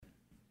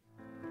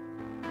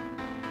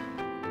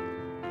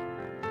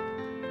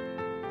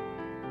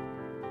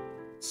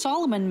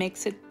Solomon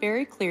makes it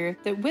very clear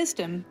that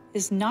wisdom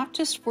is not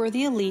just for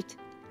the elite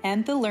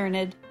and the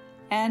learned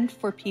and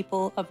for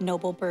people of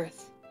noble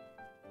birth.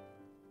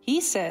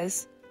 He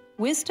says,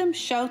 "Wisdom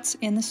shouts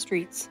in the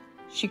streets.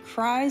 She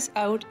cries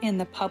out in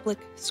the public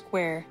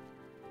square.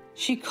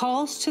 She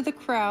calls to the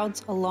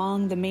crowds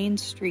along the main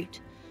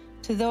street,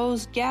 to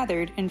those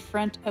gathered in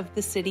front of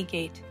the city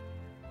gate.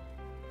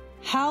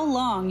 How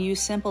long, you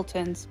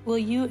simpletons, will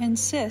you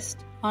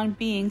insist on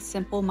being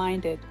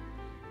simple-minded?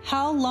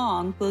 How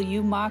long will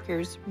you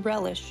mockers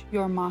relish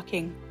your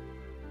mocking?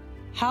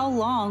 How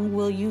long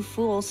will you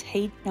fools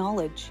hate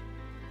knowledge?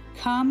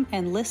 Come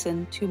and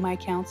listen to my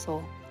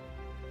counsel.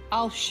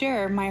 I'll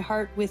share my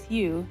heart with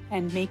you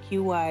and make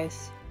you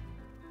wise."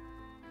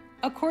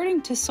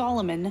 According to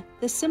Solomon,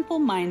 the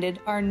simple-minded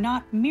are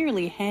not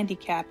merely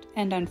handicapped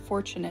and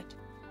unfortunate.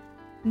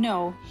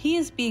 No, he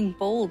is being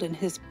bold in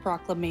his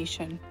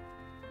proclamation.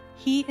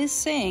 He is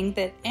saying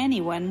that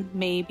anyone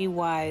may be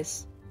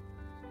wise.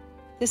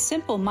 The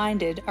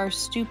simple-minded are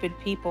stupid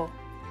people.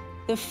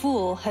 The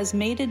fool has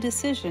made a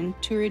decision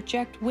to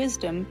reject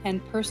wisdom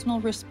and personal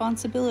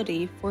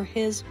responsibility for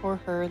his or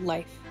her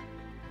life.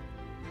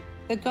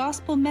 The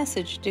gospel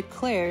message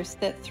declares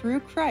that through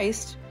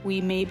Christ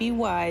we may be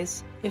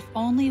wise if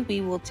only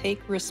we will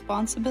take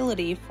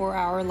responsibility for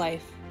our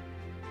life.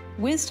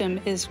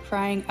 Wisdom is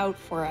crying out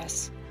for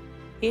us.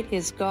 It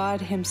is God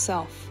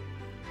Himself.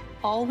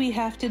 All we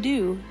have to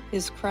do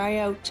is cry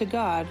out to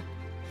God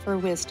for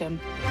wisdom.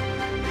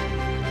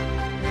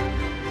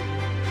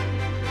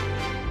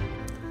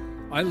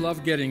 I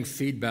love getting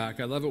feedback.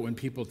 I love it when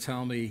people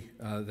tell me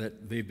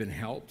that they've been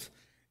helped,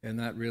 and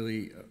that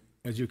really,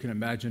 as you can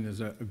imagine, is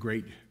a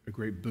great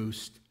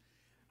boost.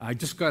 I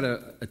just got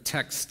a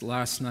text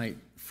last night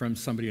from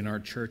somebody in our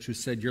church who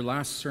said, "Your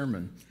last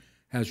sermon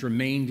has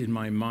remained in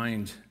my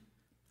mind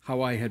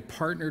how I had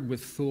partnered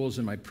with fools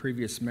in my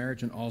previous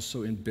marriage and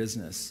also in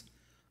business.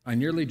 I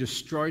nearly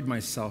destroyed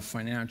myself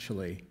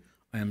financially.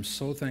 I am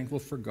so thankful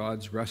for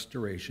God's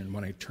restoration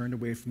when I turned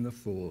away from the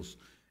fools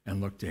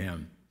and looked to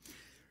Him."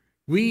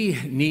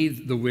 We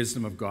need the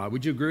wisdom of God.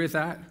 Would you agree with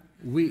that?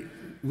 We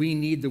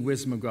need the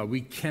wisdom of God. We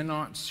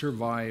cannot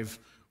survive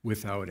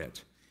without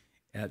it.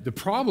 The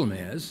problem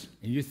is,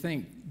 and you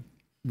think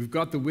we've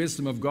got the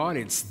wisdom of God,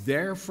 it's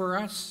there for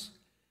us.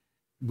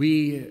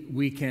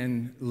 We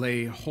can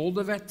lay hold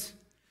of it.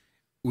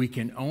 We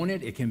can own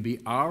it. It can be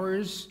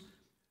ours.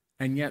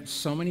 And yet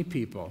so many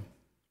people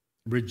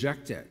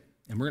reject it.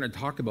 And we're going to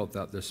talk about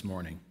that this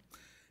morning.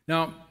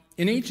 Now,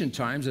 in ancient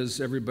times, as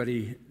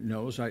everybody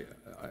knows,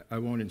 I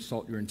won't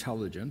insult your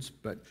intelligence,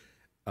 but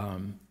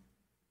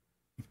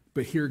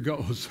here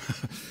goes.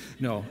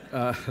 No.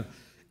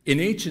 In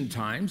ancient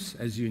times,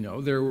 as you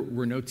know, there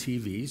were no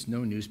TVs,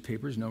 no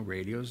newspapers, no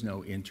radios,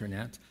 no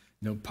internet,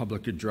 no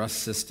public address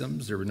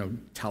systems. There were no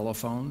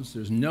telephones.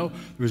 There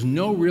was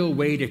no real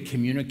way to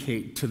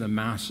communicate to the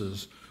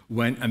masses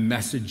when a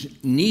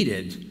message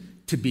needed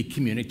to be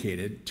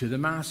communicated to the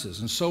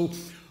masses. And so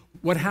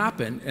what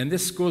happened, and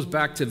this goes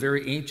back to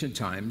very ancient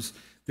times,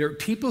 there are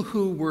people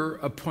who were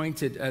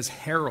appointed as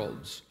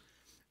heralds.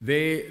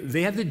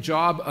 They had the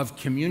job of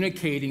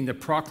communicating the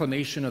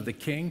proclamation of the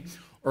king,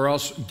 or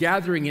else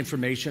gathering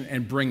information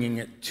and bringing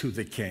it to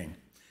the king.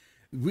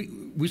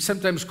 We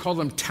sometimes call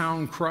them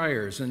town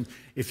criers, and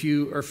if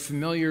you are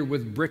familiar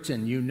with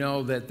Britain, you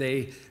know that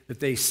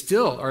they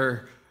still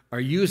are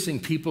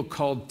using people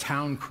called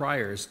town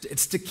criers.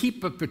 It's to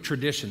keep up a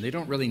tradition. They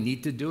don't really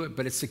need to do it,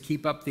 but it's to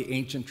keep up the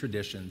ancient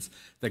traditions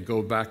that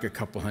go back a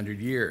couple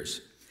hundred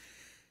years.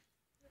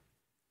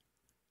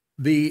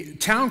 The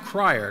town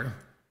crier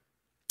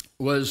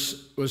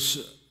was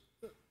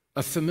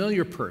a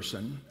familiar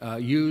person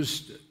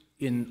used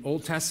in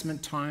Old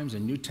Testament times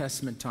and New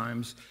Testament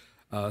times.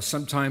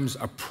 Sometimes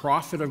a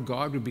prophet of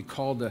God would be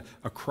called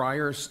a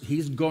crier.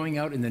 He's going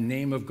out in the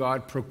name of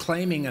God,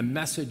 proclaiming a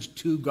message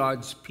to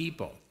God's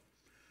people.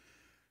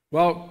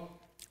 Well,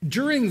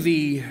 during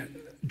the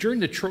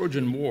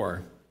Trojan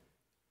War,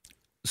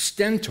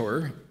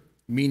 Stentor,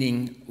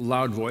 meaning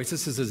loud voice,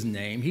 this is his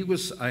name, he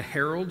was a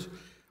herald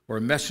or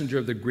a messenger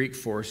of the Greek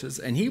forces,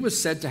 and he was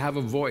said to have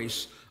a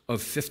voice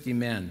of 50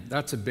 men.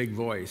 That's a big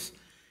voice.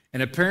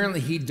 And apparently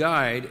he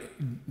died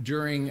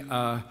during,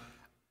 I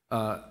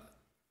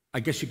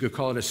guess you could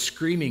call it a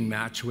screaming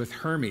match with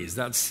Hermes.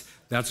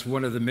 That's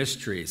one of the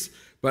mysteries.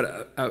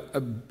 But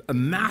a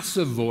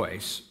massive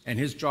voice, and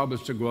his job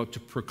was to go out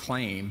to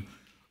proclaim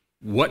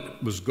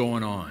what was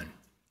going on,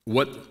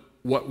 what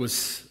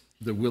was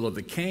the will of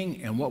the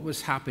king, and what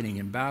was happening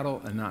in battle,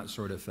 and that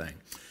sort of thing.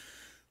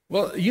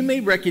 Well, you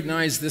may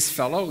recognize this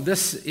fellow.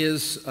 This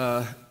is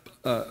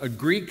a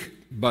Greek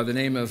by the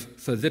name of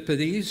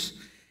Theudipides,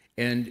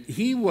 and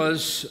he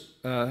was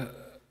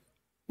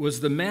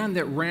the man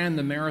that ran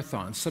the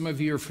marathon. Some of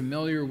you are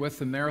familiar with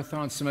the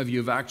marathon. Some of you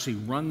have actually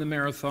run the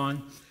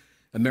marathon.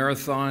 A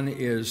marathon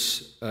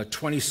is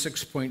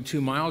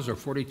 26.2 miles or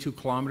 42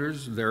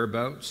 kilometers,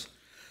 thereabouts.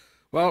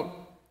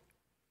 Well,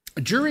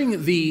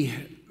 during the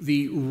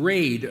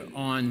raid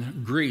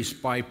on Greece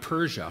by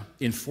Persia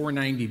in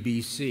 490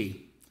 BC,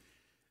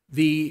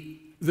 the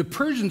the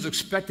Persians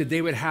expected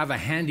they would have a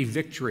handy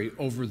victory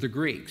over the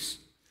Greeks.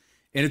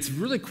 And it's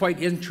really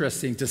quite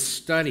interesting to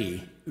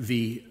study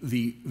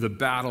the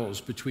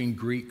battles between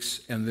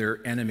Greeks and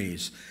their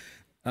enemies.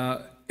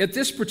 At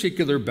this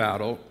particular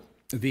battle,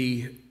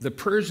 the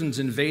Persians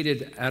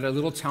invaded at a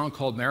little town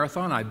called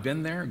Marathon. I've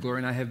been there. Gloria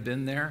and I have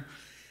been there.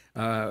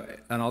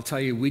 And I'll tell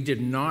you, we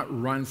did not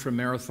run from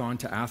Marathon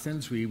to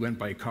Athens. We went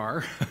by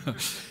car.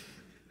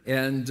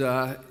 And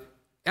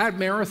at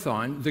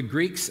Marathon, the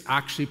Greeks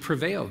actually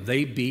prevailed.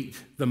 They beat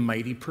the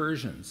mighty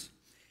Persians.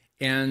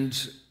 And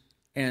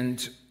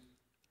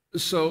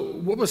so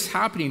what was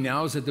happening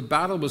now is that the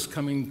battle was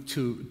coming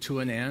to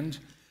an end.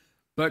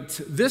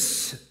 But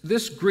this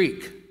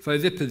Greek,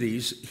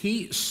 Philippides,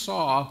 he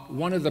saw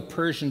one of the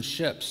Persian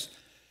ships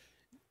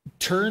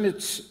turn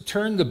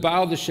the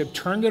bow of the ship,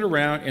 turned it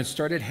around, and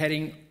started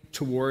heading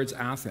towards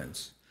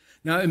Athens.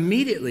 Now,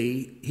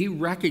 immediately, he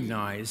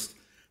recognized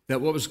that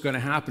what was going to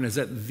happen is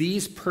that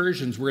these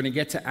Persians were going to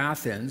get to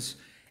Athens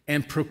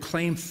and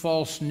proclaim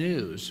false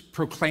news,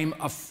 proclaim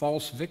a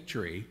false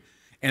victory,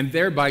 and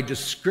thereby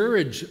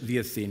discourage the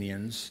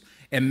Athenians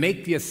and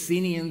make the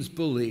Athenians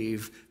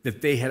believe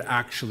that they had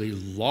actually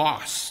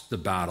lost the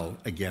battle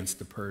against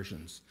the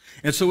Persians.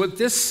 And so what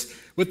this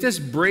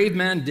brave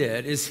man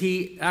did is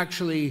he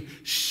actually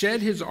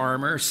shed his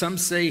armor. Some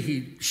say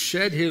he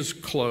shed his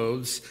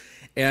clothes,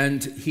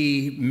 and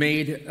he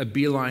made a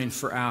beeline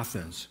for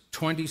Athens,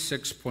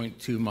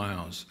 26.2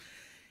 miles.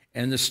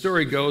 And the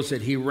story goes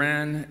that he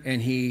ran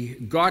and he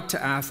got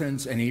to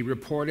Athens and he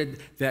reported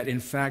that,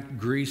 in fact,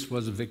 Greece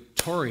was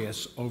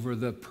victorious over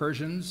the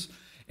Persians.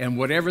 And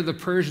whatever the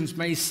Persians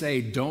may say,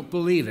 don't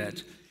believe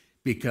it,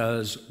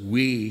 because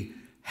we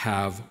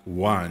have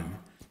won.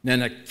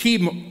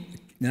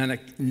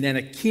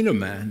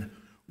 Nanakinoman,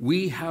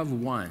 we have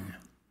won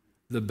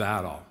the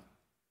battle.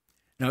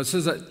 Now it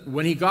says that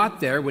when he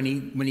got there, when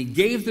he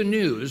gave the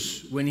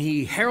news, when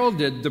he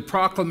heralded the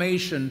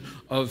proclamation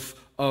of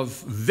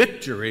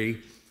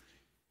victory,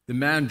 the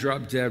man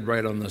dropped dead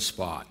right on the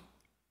spot.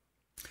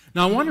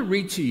 Now I want to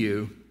read to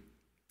you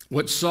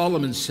what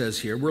Solomon says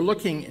here. We're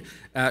looking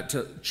at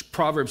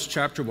Proverbs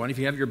chapter 1. If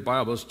you have your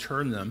Bibles,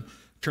 turn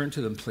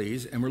to them,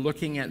 please. And we're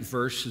looking at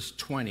verses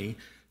 20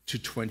 to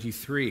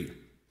 23.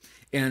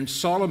 And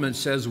Solomon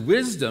says,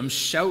 wisdom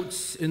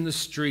shouts in the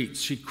streets.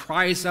 She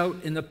cries out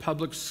in the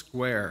public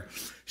square.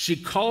 She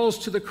calls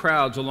to the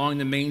crowds along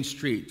the main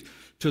street,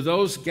 to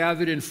those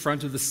gathered in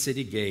front of the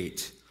city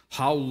gate.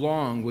 How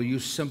long will you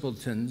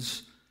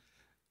simpletons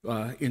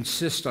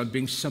insist on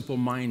being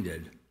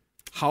simple-minded?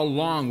 How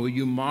long will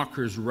you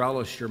mockers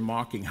relish your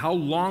mocking? How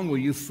long will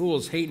you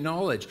fools hate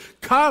knowledge?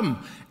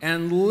 Come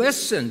and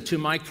listen to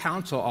my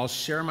counsel. I'll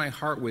share my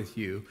heart with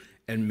you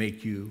and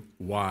make you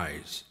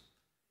wise.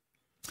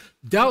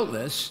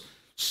 Doubtless,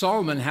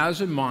 Solomon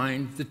has in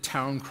mind the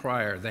town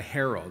crier, the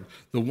herald,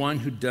 the one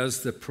who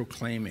does the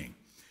proclaiming.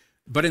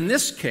 But in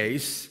this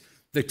case,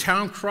 the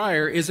town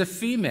crier is a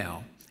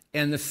female,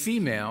 and the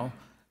female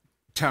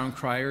town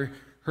crier,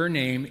 her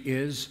name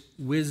is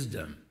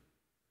Wisdom.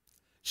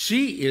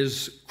 She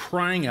is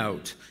crying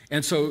out.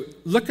 And so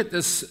look at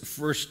this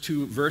first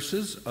two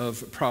verses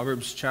of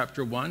Proverbs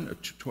chapter 1,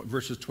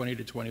 verses 20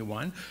 to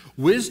 21.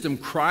 Wisdom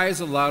cries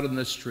aloud in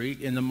the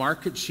street. In the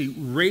market, she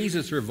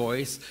raises her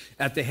voice.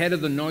 At the head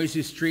of the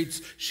noisy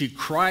streets, she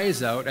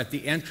cries out. At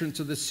the entrance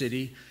of the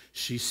city,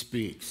 she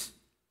speaks.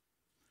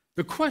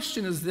 The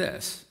question is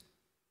this.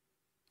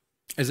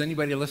 Is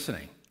anybody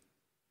listening?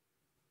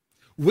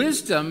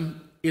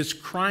 Wisdom is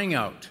crying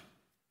out,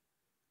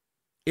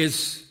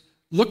 is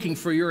looking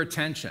for your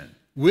attention.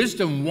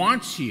 Wisdom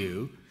wants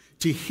you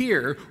to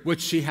hear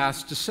what she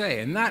has to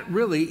say. And that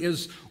really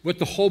is what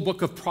the whole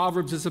book of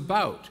Proverbs is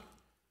about.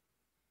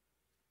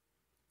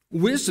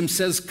 Wisdom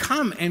says,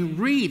 come and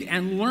read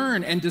and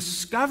learn and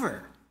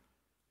discover.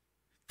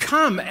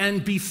 Come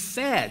and be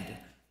fed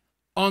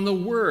on the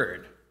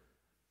word,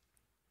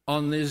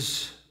 on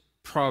these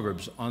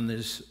Proverbs, on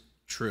this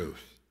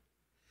truth.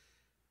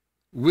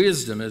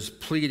 Wisdom is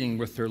pleading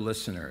with her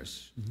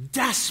listeners,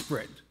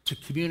 desperate to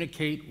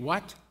communicate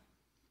what?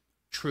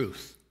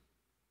 Truth.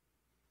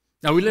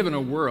 Now, we live in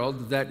a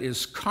world that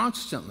is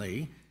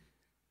constantly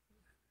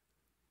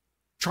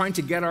trying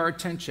to get our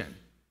attention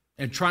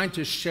and trying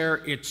to share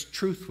its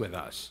truth with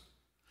us.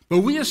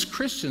 But we as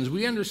Christians,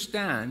 we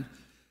understand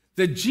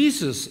that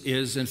Jesus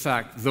is, in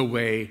fact, the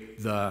way,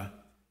 the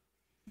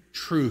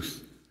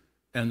truth,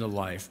 and the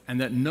life,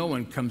 and that no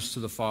one comes to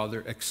the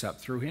Father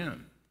except through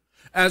him.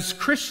 As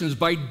Christians,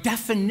 by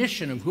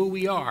definition of who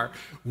we are,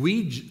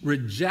 we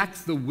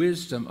reject the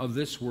wisdom of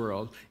this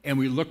world and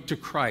we look to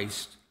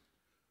Christ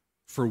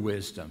for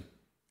wisdom.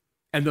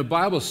 And the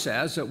Bible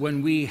says that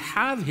when we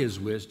have his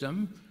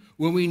wisdom,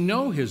 when we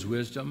know his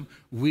wisdom,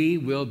 we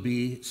will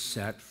be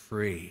set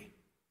free.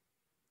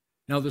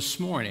 Now this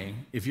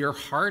morning, if your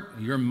heart,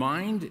 your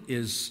mind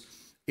is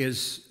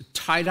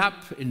tied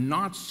up in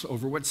knots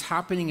over what's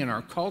happening in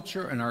our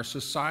culture and our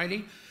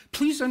society,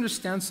 please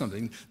understand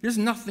something. There's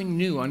nothing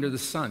new under the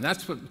sun.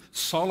 That's what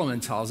Solomon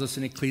tells us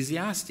in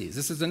Ecclesiastes.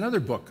 This is another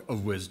book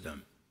of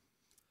wisdom.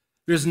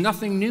 There's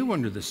nothing new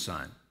under the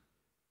sun.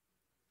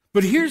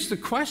 But here's the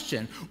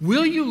question.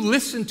 Will you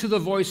listen to the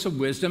voice of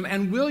wisdom,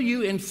 and will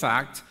you, in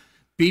fact,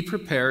 be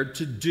prepared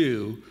to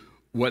do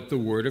what the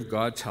Word of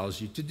God tells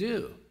you to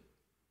do?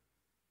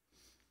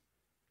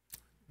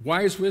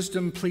 Why is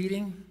wisdom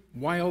pleading?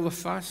 Why all the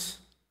fuss?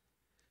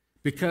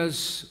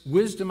 Because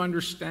wisdom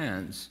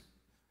understands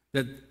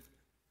that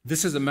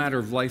this is a matter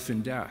of life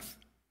and death.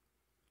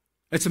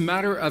 It's a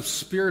matter of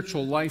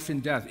spiritual life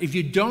and death. If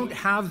you don't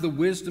have the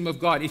wisdom of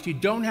God, if you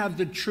don't have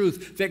the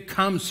truth that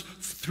comes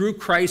through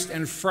Christ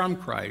and from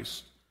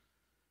Christ,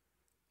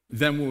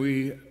 then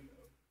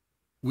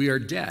we are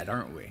dead,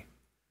 aren't we?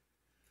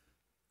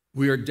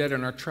 We are dead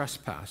in our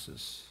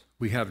trespasses.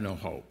 We have no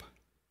hope.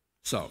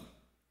 So,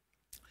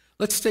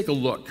 let's take a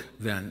look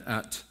then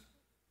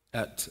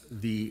at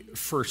the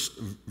first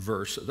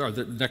verse, or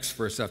the next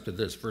verse after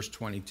this, verse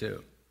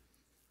 22.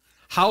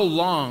 How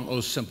long, O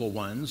simple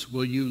ones,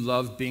 will you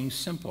love being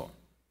simple?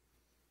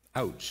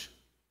 Ouch.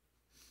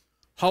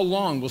 How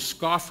long will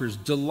scoffers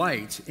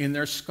delight in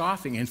their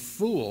scoffing, and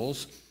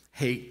fools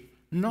hate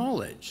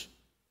knowledge?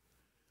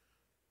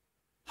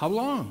 How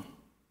long?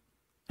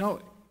 Now,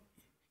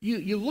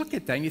 you look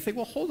at that and you think,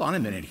 well, hold on a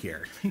minute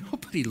here.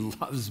 Nobody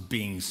loves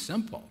being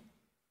simple.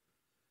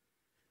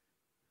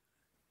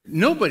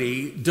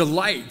 Nobody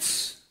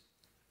delights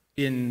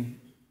in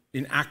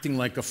acting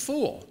like a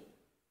fool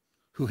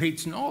who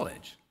hates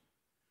knowledge.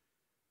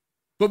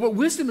 But what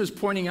wisdom is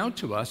pointing out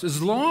to us,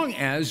 as long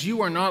as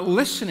you are not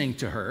listening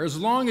to her, as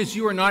long as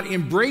you are not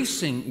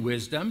embracing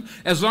wisdom,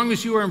 as long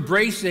as you are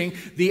embracing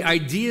the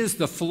ideas,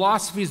 the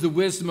philosophies, the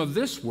wisdom of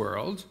this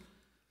world,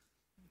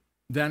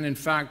 then in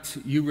fact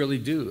you really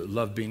do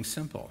love being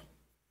simple.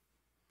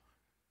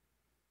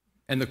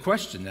 And the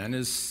question then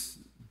is,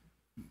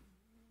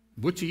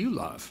 what do you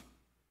love?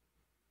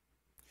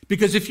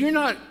 Because if you're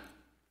not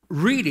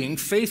reading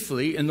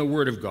faithfully in the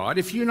Word of God,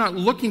 if you're not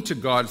looking to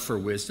God for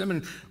wisdom,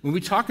 and when we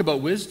talk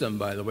about wisdom,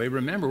 by the way,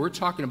 remember, we're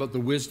talking about the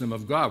wisdom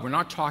of God. We're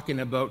not talking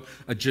about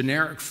a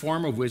generic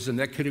form of wisdom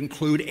that could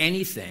include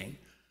anything.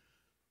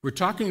 We're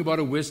talking about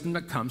a wisdom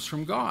that comes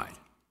from God.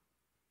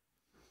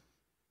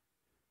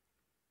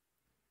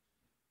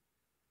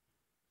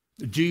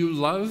 Do you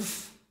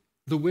love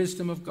the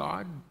wisdom of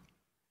God?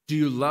 Do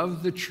you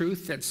love the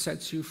truth that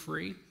sets you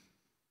free?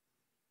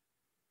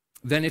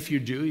 Then if you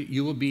do,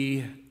 you will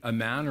be a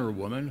man or a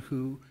woman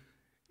who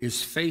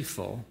is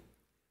faithful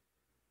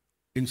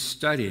in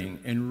studying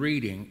and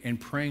reading and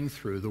praying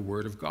through the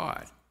Word of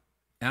God,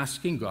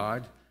 asking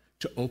God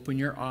to open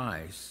your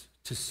eyes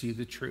to see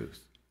the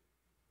truth.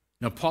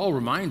 Now, Paul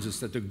reminds us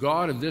that the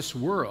God of this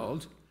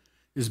world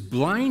is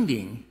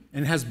blinding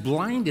and has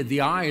blinded the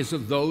eyes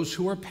of those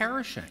who are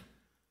perishing.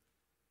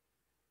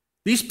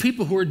 These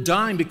people who are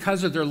dying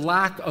because of their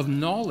lack of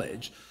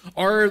knowledge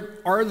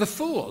are the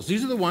fools.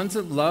 These are the ones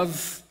that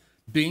love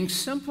being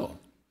simple.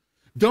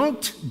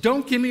 Don't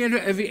give me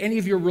any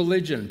of your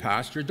religion,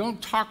 Pastor.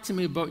 Don't talk to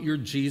me about your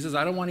Jesus.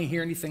 I don't want to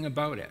hear anything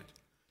about it.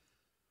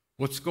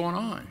 What's going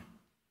on?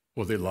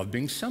 Well, they love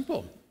being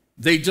simple.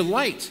 They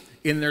delight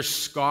in their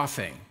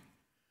scoffing.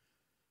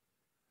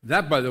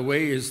 That, by the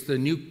way, is the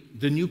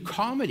new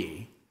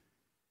comedy.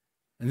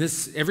 And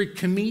every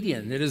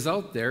comedian that is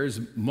out there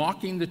is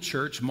mocking the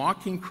church,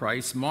 mocking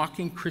Christ,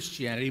 mocking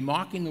Christianity,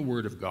 mocking the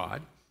Word of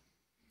God.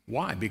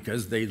 Why?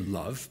 Because they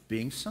love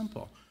being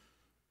simple.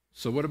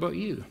 So what about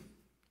you?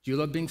 Do you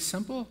love being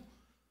simple?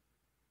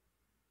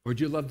 Or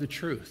do you love the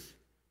truth?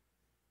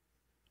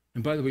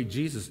 And by the way,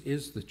 Jesus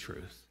is the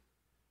truth.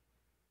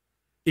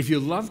 If you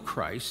love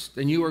Christ,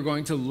 then you are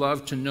going to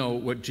love to know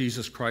what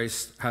Jesus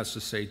Christ has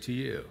to say to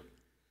you.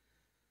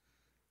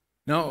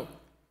 Now,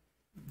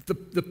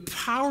 the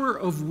power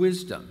of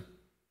wisdom,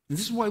 and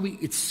this is why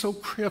it's so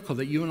critical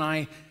that you and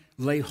I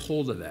lay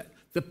hold of it.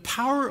 The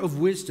power of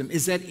wisdom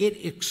is that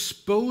it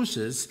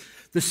exposes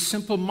the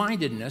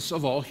simple-mindedness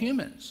of all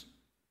humans.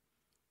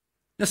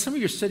 Now, some of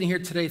you are sitting here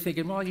today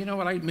thinking, well, you know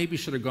what, I maybe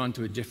should have gone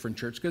to a different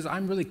church because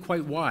I'm really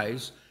quite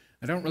wise.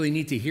 I don't really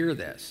need to hear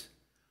this.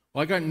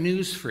 Well, I got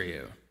news for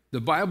you.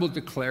 The Bible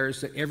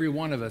declares that every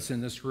one of us in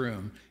this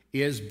room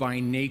is by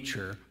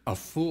nature a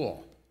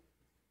fool.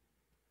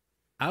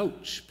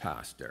 Ouch,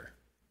 Pastor.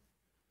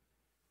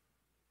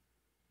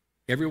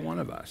 Every one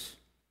of us.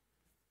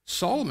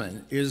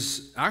 Solomon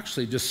is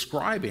actually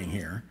describing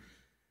here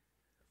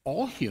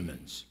all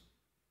humans.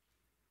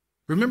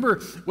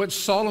 Remember what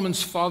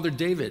Solomon's father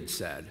David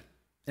said,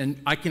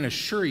 and I can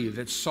assure you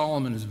that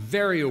Solomon is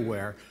very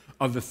aware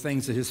of the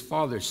things that his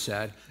father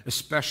said,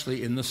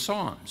 especially in the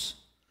Psalms.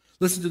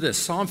 Listen to this,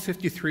 Psalm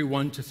 53,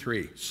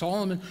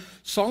 1-3.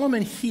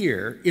 Solomon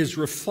here is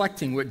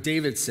reflecting what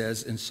David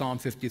says in Psalm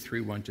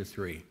 53,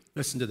 1-3.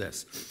 Listen to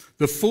this.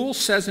 The fool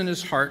says in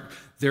his heart,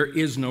 there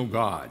is no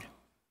God.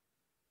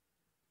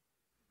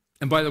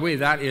 And by the way,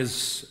 that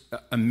is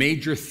a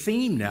major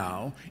theme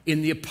now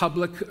in the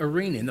public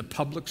arena, in the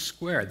public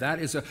square. That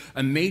is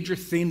a major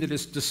theme that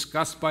is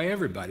discussed by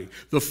everybody.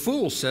 The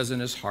fool says in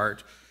his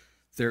heart,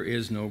 there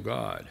is no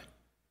God.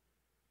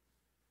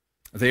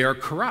 They are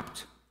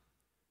corrupt,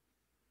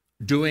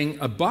 doing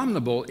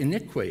abominable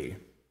iniquity.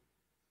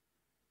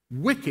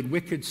 wicked,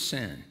 wicked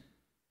sin.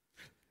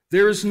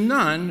 There is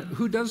none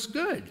who does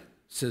good,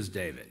 says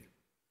David.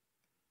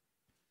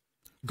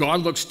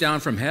 God looks down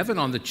from heaven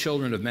on the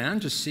children of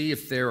man to see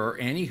if there are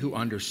any who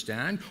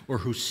understand or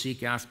who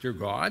seek after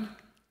God.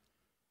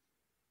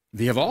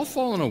 They have all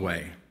fallen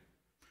away.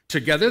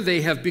 Together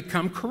they have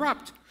become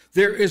corrupt.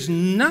 There is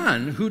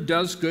none who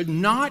does good,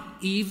 not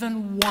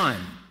even one.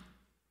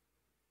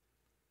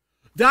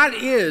 That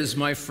is,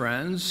 my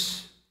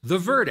friends, the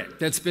verdict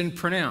that's been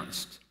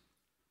pronounced.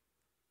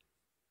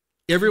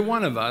 Every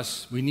one of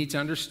us, we need to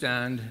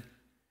understand,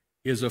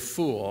 is a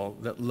fool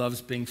that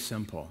loves being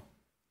simple.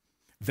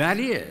 That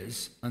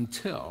is,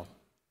 until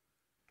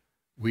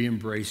we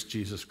embrace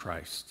Jesus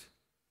Christ.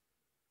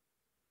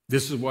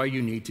 This is why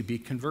you need to be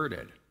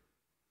converted.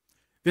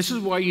 This is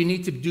why you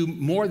need to do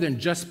more than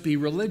just be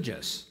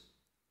religious.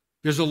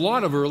 There's a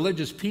lot of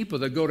religious people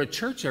that go to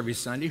church every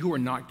Sunday who are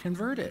not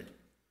converted.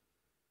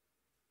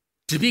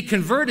 To be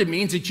converted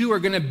means that you are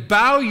going to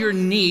bow your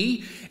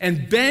knee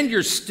and bend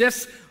your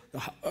stiff,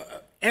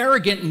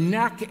 arrogant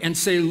neck and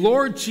say,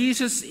 Lord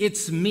Jesus,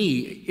 it's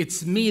me.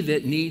 It's me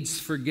that needs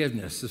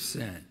forgiveness of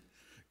sin.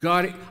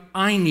 God,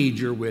 I need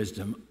your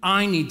wisdom.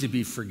 I need to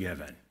be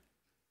forgiven.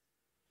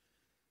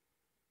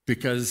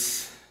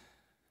 Because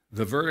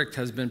the verdict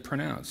has been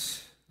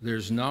pronounced.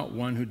 There's not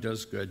one who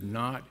does good,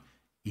 not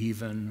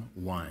even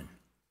one.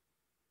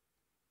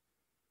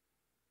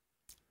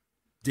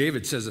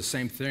 David says the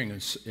same thing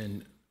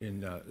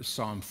in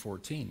Psalm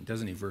 14,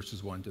 doesn't he?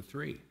 Verses 1 to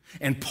 3.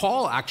 And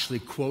Paul actually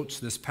quotes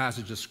this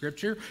passage of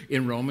Scripture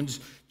in Romans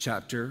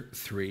chapter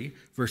 3,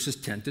 verses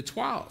 10 to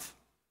 12.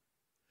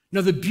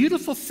 Now, the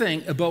beautiful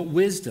thing about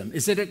wisdom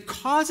is that it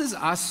causes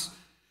us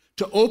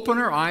to open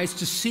our eyes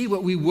to see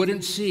what we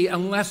wouldn't see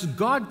unless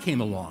God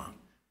came along.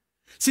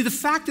 See, the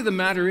fact of the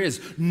matter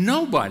is,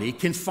 nobody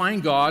can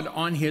find God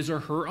on his or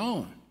her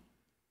own.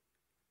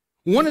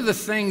 One of the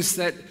things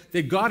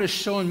that God has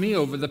shown me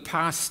over the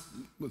past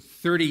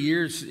 30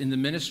 years in the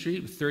ministry,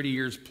 30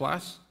 years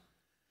plus,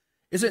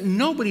 is that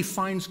nobody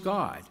finds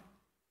God.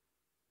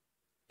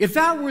 If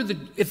that were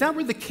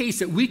the case,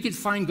 that we could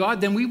find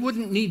God, then we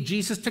wouldn't need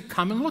Jesus to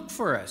come and look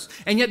for us.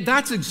 And yet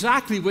that's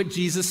exactly what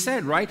Jesus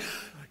said, right?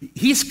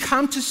 He's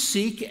come to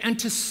seek and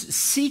to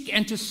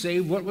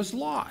save what was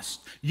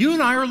lost. You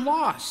and I are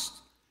lost,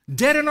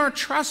 dead in our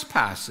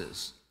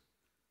trespasses,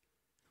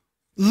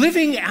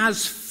 living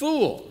as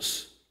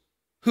fools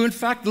who in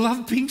fact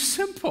love being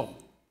simple.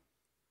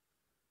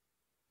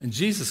 And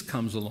Jesus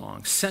comes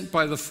along, sent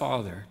by the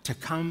Father, to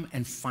come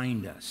and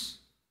find us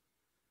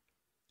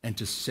and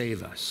to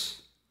save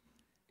us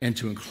and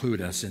to include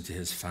us into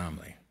his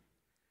family.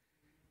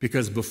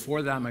 Because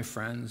before that, my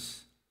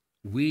friends,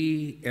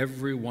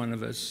 every one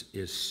of us,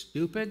 is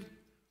stupid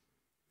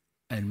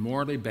and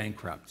morally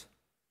bankrupt.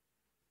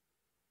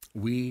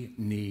 We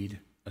need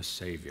a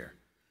Savior.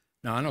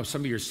 Now, I know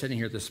some of you are sitting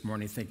here this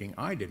morning thinking,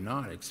 I did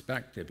not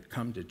expect to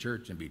come to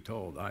church and be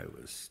told I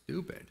was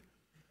stupid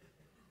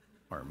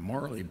or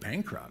morally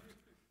bankrupt.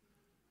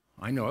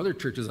 I know other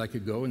churches I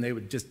could go and they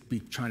would just be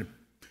trying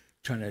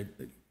to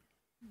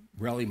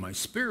rally my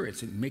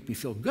spirits and make me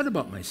feel good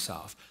about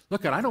myself.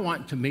 Look, I don't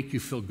want to make you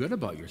feel good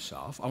about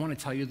yourself. I want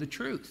to tell you the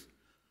truth.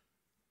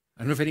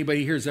 I don't know if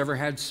anybody here has ever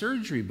had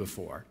surgery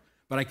before,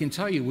 but I can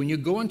tell you, when you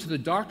go into the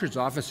doctor's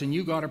office and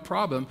you got a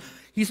problem,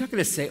 he's not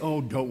going to say,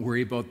 oh, don't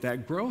worry about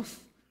that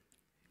growth.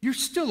 You're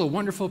still a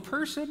wonderful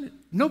person.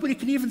 Nobody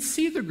can even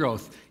see the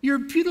growth. You're a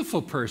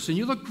beautiful person.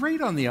 You look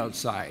great on the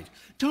outside.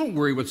 Don't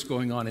worry what's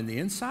going on in the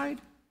inside.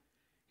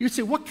 You'd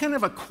say, what kind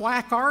of a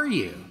quack are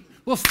you?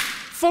 Well,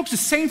 folks, the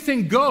same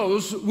thing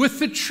goes with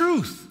the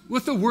truth,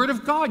 with the Word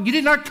of God. You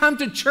did not come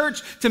to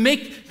church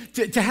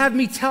to have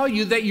me tell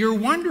you that you're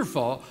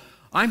wonderful.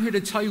 I'm here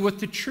to tell you what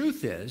the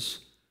truth is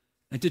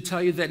and to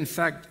tell you that, in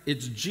fact,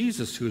 it's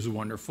Jesus who is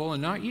wonderful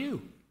and not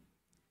you.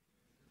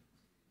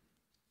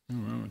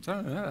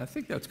 I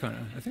think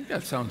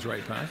that sounds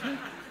right, Pastor.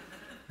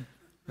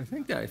 I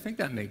think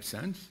that makes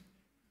sense.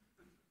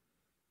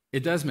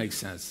 It does make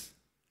sense.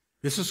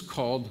 This is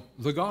called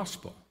the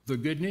gospel, the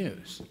good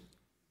news.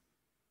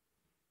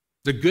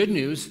 The good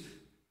news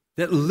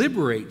that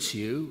liberates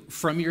you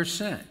from your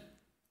sin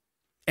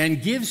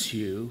and gives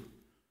you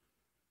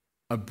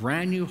a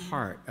brand new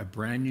heart, a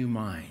brand new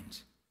mind.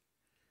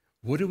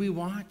 What do we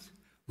want?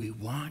 We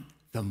want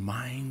the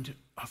mind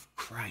of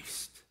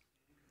Christ.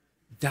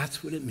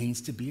 That's what it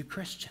means to be a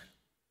Christian.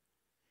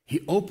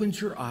 He opens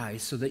your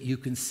eyes so that you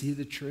can see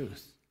the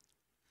truth.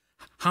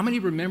 How many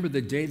remember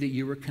the day that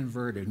you were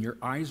converted and your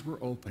eyes were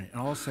open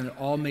and all of a sudden it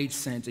all made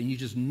sense and you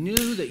just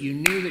knew that you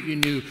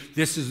knew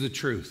this is the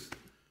truth?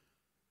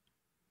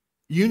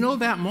 You know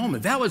that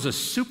moment. That was a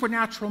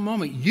supernatural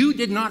moment. You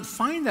did not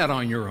find that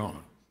on your own.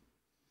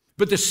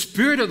 But the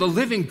Spirit of the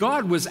living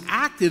God was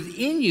active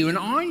in you and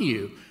on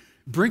you,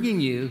 bringing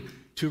you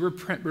to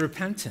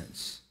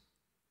repentance,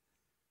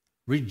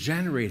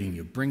 regenerating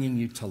you, bringing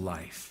you to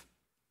life.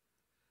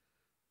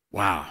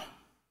 Wow.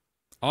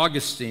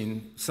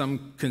 Augustine,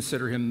 some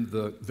consider him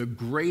the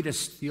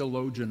greatest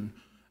theologian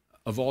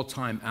of all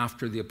time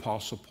after the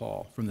Apostle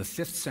Paul, from the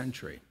 5th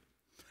century.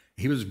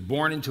 He was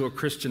born into a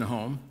Christian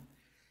home,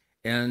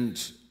 and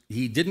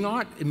he did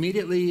not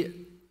immediately,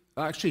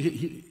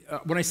 actually,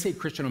 when I say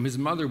Christian home, his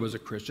mother was a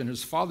Christian.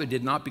 His father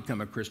did not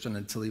become a Christian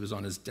until he was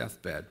on his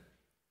deathbed.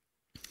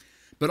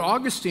 But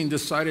Augustine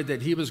decided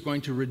that he was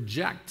going to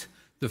reject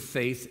the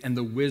faith and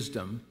the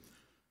wisdom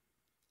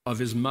of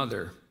his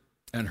mother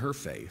and her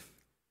faith.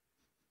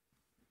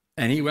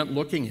 And he went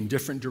looking in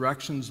different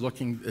directions,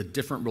 looking at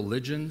different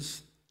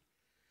religions.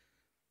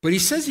 But he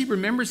says he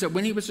remembers that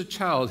when he was a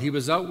child, he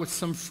was out with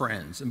some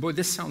friends. And boy,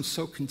 this sounds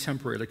so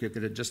contemporary, like it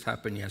could have just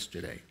happened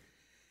yesterday.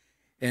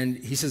 And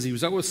he says he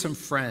was out with some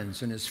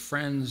friends, and his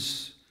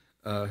friends,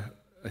 I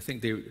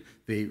think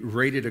they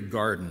raided a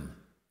garden.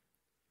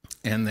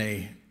 And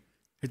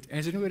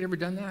has anybody ever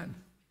done that?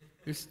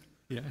 Yes,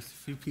 a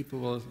few people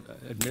will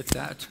admit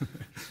that.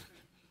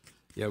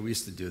 Yeah, we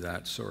used to do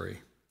that, sorry.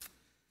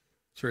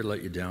 Sorry to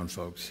let you down,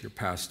 folks, your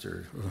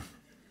pastor. Ugh.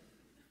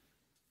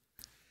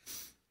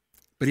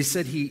 But he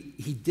said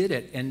he did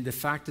it, and the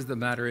fact of the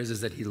matter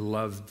is that he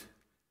loved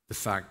the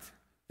fact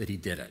that he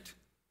did it.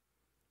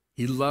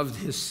 He loved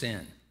his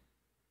sin.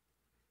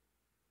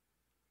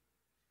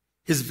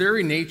 His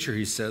very nature,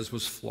 he says,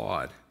 was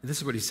flawed. This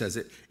is what he says.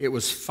 It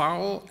was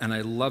foul, and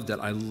I loved it.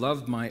 I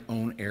loved my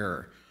own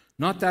error.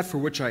 Not that for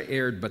which I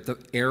erred, but the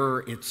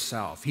error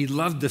itself. He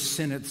loved the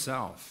sin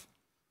itself.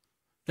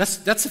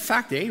 That's a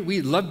fact, eh?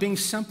 We love being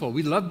simple.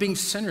 We love being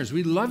sinners.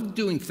 We love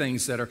doing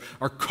things that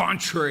are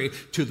contrary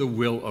to the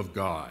will of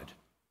God.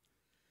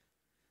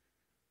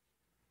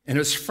 And it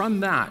was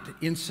from that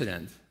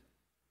incident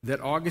that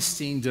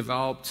Augustine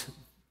developed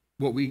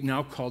what we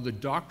now call the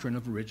doctrine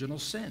of original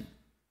sin.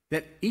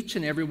 That each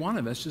and every one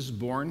of us is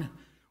born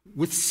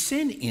with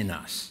sin in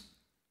us.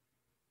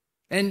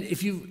 And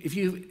if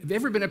you've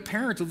ever been a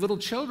parent of little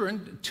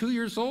children, 2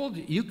 years old,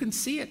 you can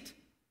see it.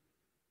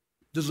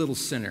 The little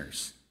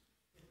sinners.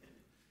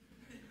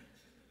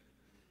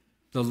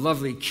 The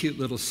lovely, cute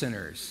little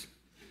sinners.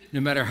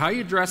 No matter how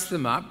you dress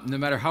them up, no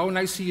matter how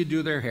nicely you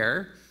do their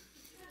hair,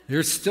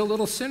 they're still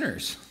little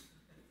sinners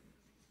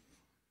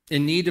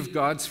in need of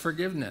God's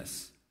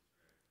forgiveness.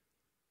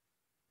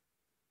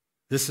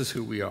 This is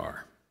who we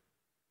are.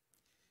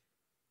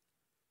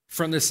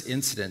 From this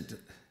incident,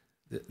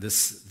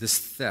 this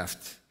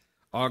theft,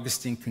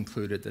 Augustine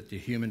concluded that the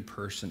human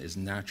person is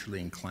naturally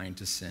inclined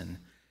to sin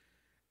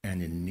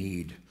and in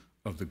need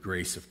of the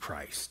grace of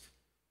Christ.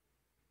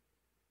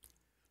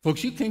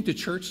 Folks, you came to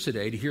church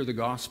today to hear the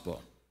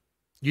gospel.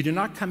 You did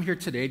not come here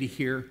today to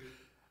hear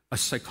a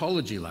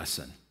psychology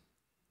lesson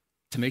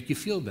to make you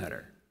feel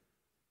better.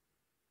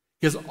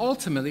 Because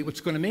ultimately,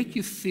 what's going to make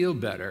you feel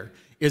better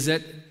is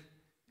that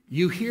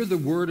you hear the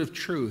word of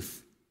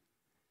truth,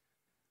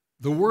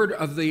 the word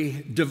of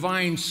the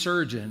divine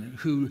surgeon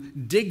who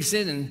digs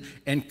in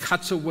and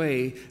cuts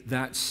away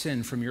that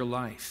sin from your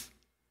life.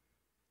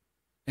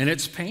 And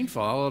it's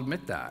painful, I'll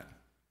admit that.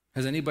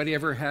 Has anybody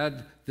ever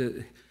had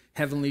the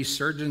heavenly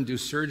surgeon do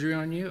surgery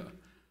on you?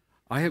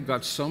 I have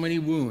got so many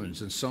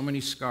wounds and so many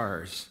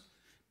scars,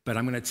 but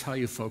I'm going to tell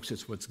you, folks,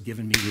 it's what's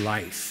given me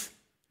life.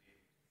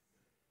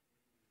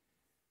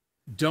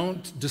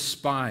 Don't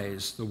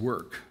despise the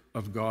work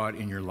of God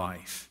in your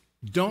life.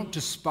 Don't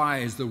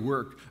despise the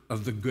work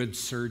of the good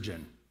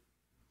surgeon.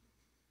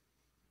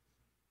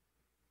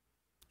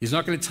 He's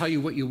not going to tell you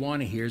what you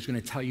want to hear. He's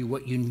going to tell you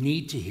what you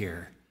need to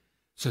hear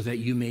so that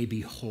you may be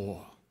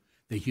whole,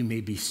 that you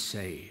may be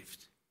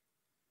saved.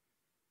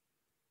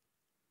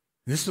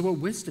 This is what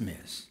wisdom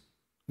is.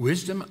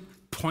 Wisdom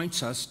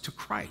points us to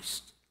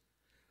Christ.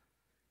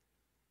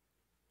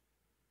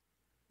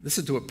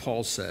 Listen to what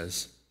Paul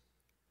says.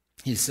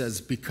 He says,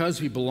 because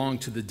we belong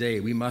to the day,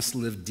 we must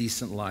live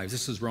decent lives.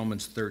 This is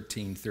Romans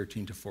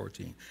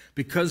 13:13-14.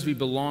 Because we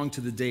belong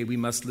to the day, we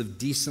must live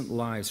decent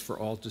lives for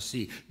all to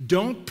see.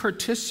 Don't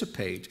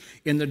participate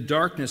in the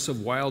darkness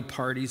of wild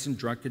parties and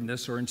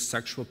drunkenness or in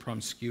sexual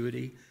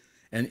promiscuity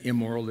and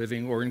immoral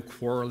living or in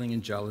quarreling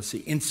and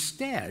jealousy.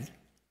 Instead,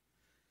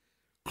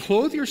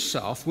 clothe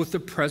yourself with the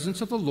presence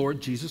of the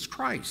Lord Jesus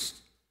Christ.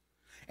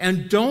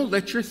 And don't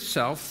let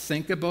yourself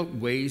think about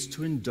ways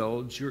to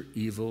indulge your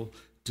evil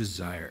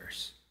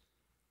desires.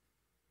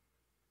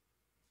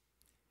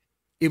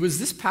 It was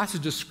this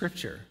passage of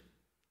Scripture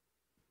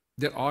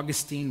that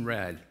Augustine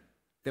read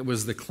that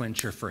was the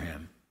clincher for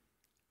him.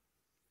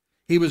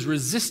 He was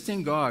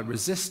resisting God,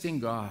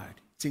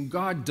 saying,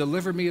 God,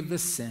 deliver me of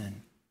this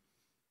sin,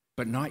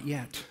 but not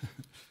yet.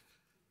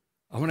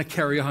 I want to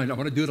carry on. I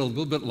want to do it a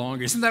little bit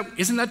longer. Isn't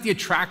that the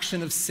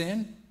attraction of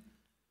sin?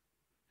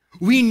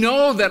 We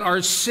know that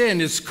our sin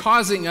is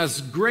causing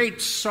us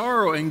great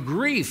sorrow and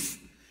grief,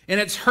 and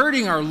it's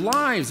hurting our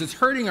lives, it's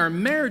hurting our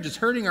marriage, it's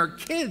hurting our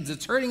kids,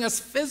 it's hurting us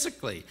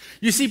physically.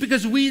 You see,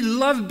 because we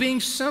love being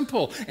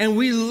simple and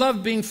we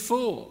love being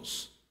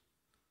fools.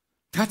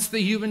 That's the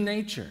human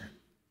nature.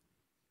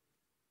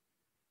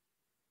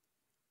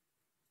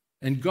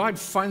 And God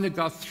finally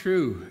got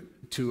through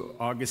to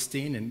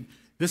Augustine, and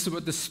this is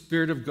what the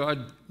Spirit of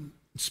God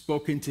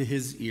spoke into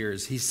his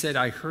ears. He said,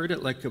 I heard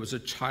it like it was a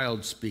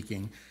child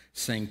speaking,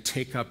 saying,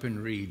 take up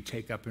and read,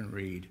 take up and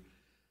read.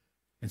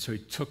 And so he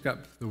took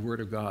up the Word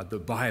of God, the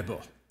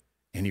Bible,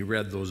 and he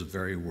read those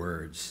very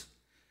words.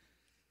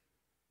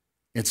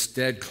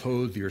 Instead,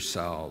 clothe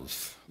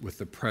yourselves with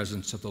the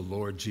presence of the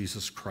Lord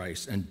Jesus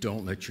Christ, and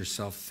don't let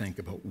yourself think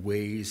about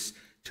ways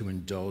to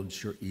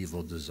indulge your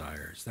evil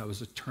desires. That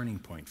was a turning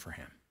point for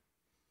him.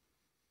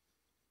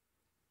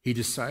 He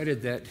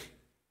decided that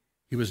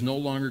he was no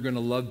longer going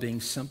to love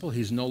being simple.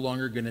 He's no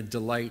longer going to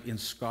delight in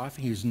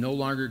scoffing. He's no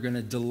longer going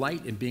to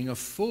delight in being a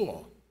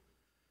fool.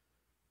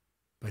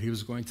 But he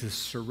was going to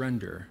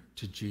surrender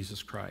to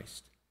Jesus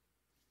Christ.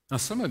 Now,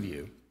 some of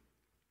you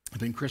have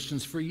been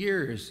Christians for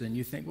years, and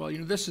you think, well,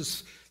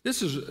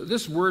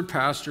 this word,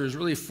 Pastor, is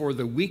really for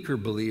the weaker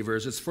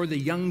believers. It's for the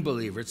young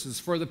believers. It's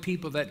for the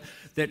people that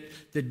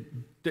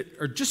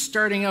are just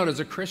starting out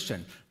as a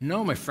Christian.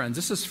 No, my friends,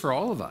 this is for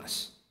all of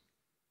us.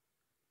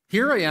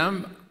 Here I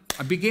am.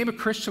 I became a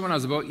Christian when I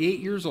was about 8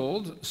 years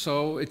old,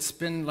 so it's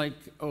been like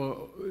a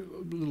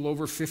little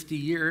over 50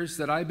 years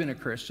that I've been a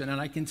Christian,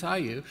 and I can tell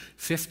you,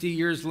 50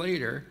 years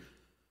later,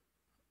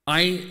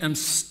 I am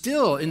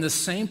still in the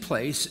same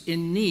place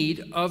in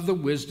need of the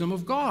wisdom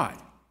of God.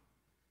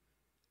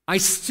 I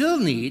still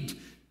need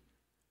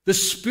the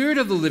Spirit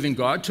of the living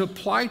God to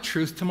apply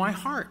truth to my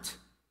heart.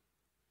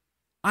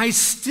 I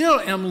still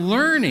am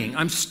learning.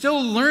 I'm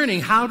still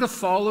learning how to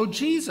follow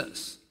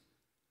Jesus.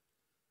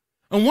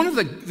 And one of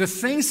the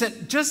things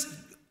that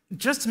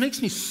just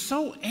makes me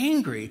so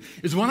angry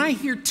is when I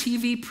hear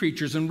TV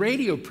preachers and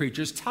radio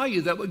preachers tell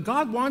you that what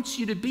God wants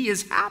you to be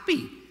is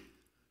happy.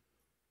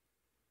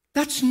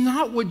 That's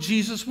not what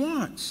Jesus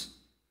wants.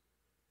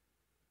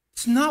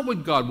 It's not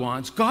what God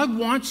wants. God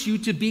wants you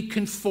to be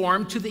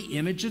conformed to the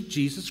image of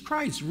Jesus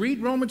Christ.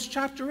 Read Romans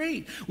chapter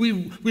 8.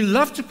 We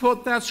love to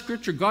quote that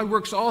scripture. God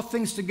works all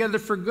things together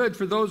for good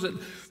for those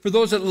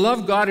that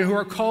love God and who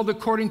are called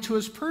according to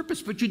his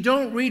purpose. But you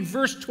don't read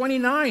verse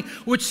 29,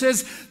 which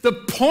says the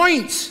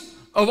point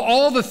of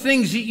all the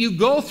things that you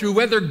go through,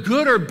 whether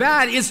good or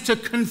bad, is to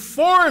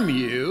conform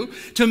you,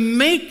 to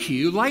make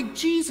you like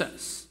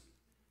Jesus.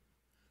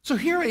 So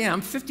here I am,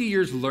 50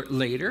 years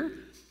later,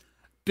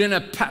 been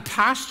a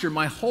pastor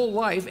my whole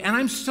life, and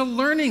I'm still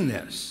learning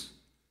this.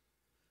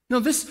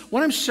 No,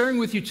 what I'm sharing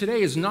with you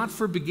today is not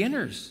for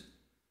beginners.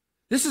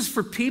 This is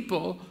for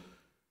people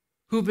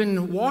who've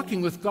been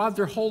walking with God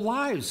their whole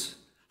lives.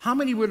 How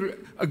many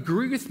would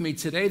agree with me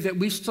today that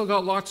we still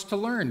got lots to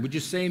learn? Would you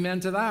say amen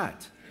to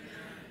that?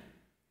 Amen.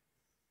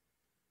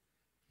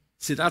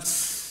 See,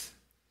 this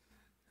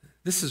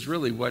is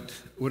really what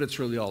it's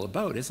really all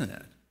about, isn't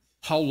it?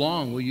 How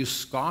long will you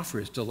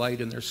scoffers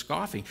delight in their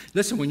scoffing?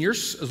 Listen,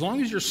 as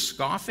long as you're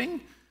scoffing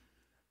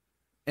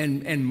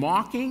and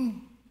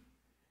mocking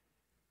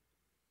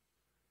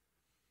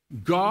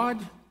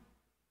God,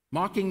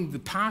 mocking the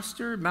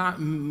pastor,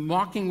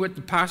 mocking what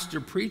the pastor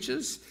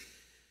preaches,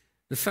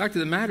 the fact of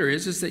the matter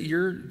is that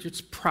you're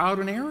just proud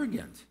and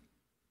arrogant.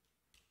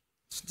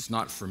 It's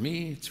not for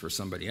me, it's for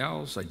somebody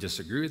else. I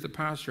disagree with the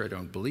pastor. I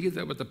don't believe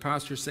that what the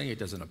pastor is saying. It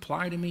doesn't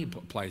apply to me, it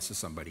applies to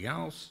somebody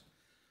else.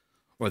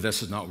 Or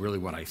this is not really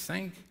what I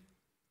think.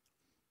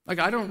 Like,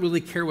 I don't really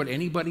care what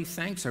anybody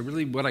thinks.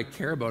 What I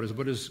care about is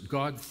what does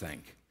God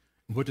think?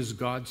 What does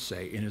God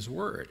say in his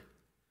word?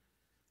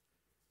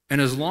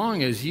 And as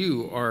long as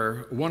you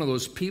are one of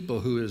those people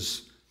who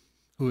is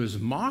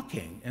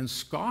mocking and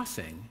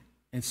scoffing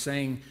and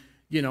saying,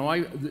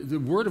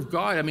 the word of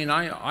God,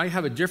 I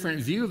have a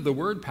different view of the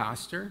word,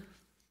 Pastor.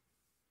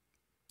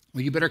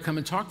 Well, you better come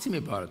and talk to me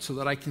about it so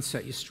that I can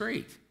set you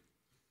straight.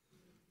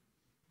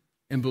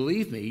 And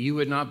believe me, you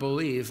would not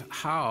believe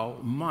how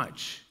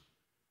much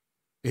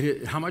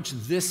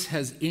this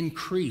has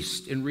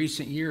increased in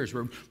recent years,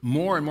 where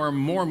more and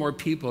more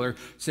people are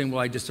saying,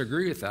 well, I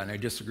disagree with that, and I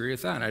disagree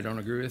with that, and I don't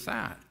agree with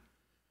that.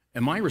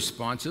 And my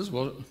response is,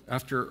 well,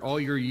 after all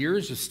your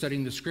years of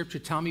studying the scripture,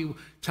 tell me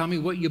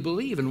what you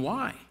believe and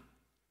why.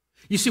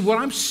 You see, what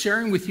I'm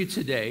sharing with you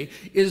today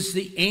is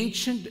the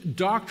ancient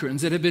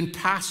doctrines that have been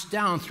passed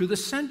down through the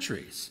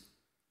centuries.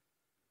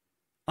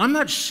 I'm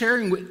not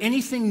sharing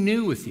anything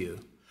new with you.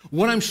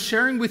 What I'm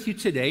sharing with you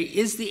today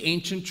is the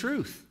ancient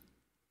truth.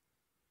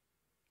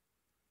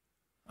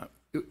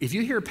 If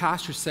you hear a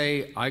pastor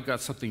say, I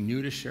got something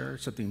new to share,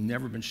 something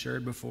never been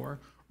shared before,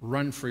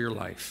 run for your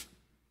life.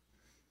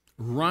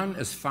 Run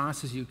as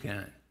fast as you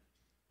can.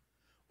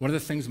 One of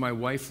the things my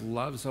wife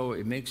loves,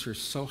 it makes her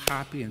so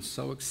happy and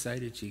so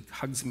excited. She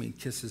hugs me and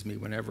kisses me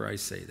whenever I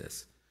say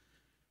this.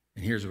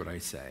 And here's what I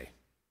say.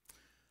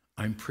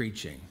 I'm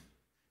preaching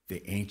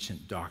the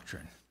ancient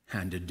doctrine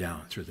handed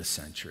down through the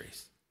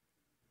centuries.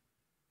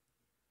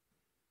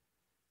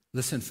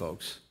 Listen,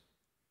 folks,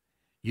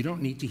 you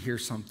don't need to hear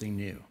something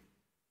new.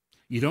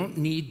 You don't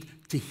need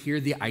to hear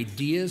the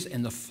ideas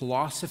and the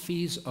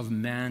philosophies of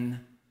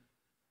men.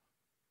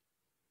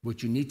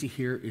 What you need to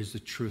hear is the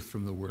truth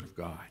from the Word of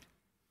God.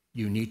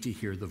 You need to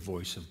hear the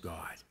voice of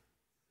God,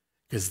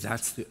 because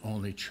that's the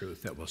only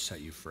truth that will set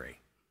you free.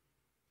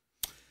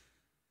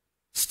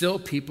 Still,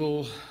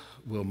 people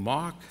will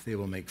mock, they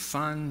will make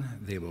fun,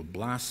 they will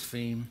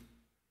blaspheme,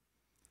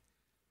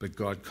 but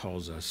God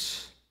calls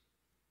us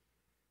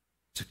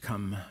to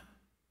come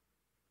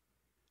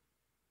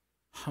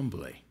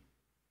humbly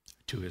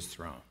to his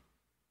throne.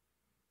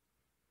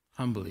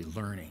 Humbly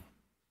learning,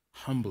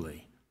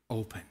 humbly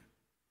open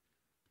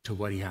to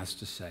what he has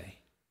to say.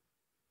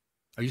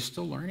 Are you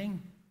still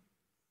learning?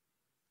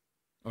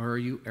 Or are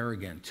you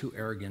arrogant, too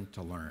arrogant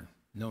to learn?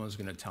 No one's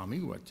going to tell me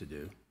what to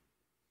do.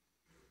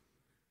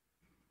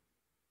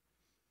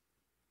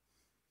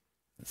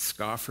 The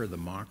scoffer, the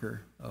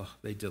mocker, oh,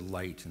 they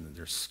delight in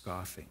their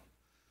scoffing,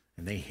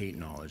 and they hate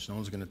knowledge. No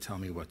one's going to tell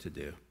me what to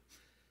do.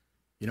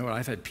 You know what?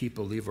 I've had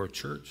people leave our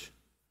church,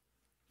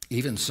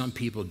 even some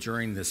people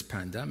during this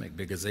pandemic,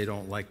 because they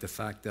don't like the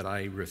fact that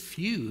I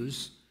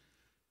refuse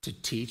to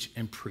teach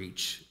and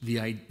preach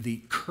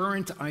the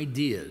current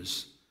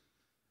ideas,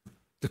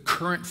 the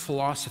current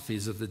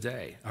philosophies of the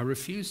day. I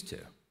refuse to.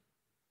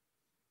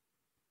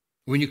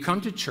 When you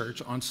come to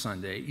church on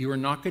Sunday, you are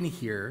not going to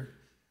hear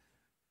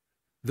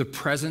the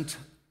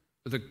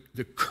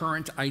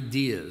current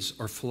ideas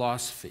or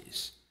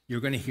philosophies. You're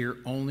going to hear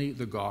only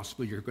the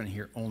gospel. You're going to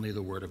hear only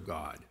the word of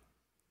God.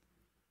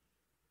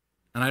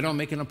 And I don't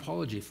make an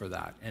apology for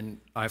that. And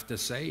I have to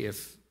say,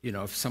 if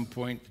some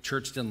point the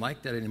church didn't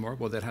like that anymore,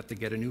 well, they'd have to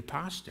get a new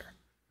pastor.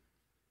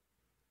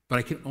 But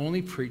I can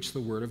only preach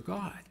the word of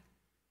God.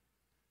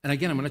 And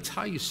again, I'm going to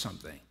tell you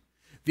something.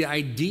 The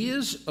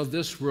ideas of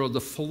this world, the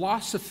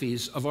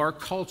philosophies of our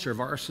culture, of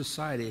our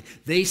society,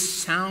 they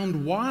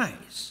sound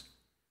wise.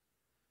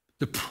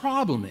 The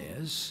problem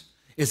is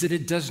that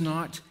it does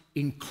not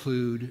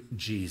include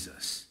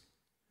Jesus.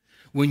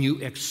 When you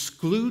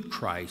exclude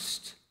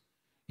Christ,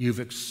 you've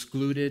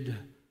excluded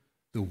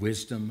the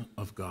wisdom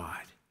of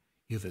God.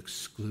 You've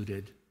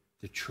excluded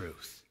the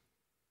truth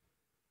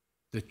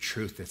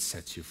that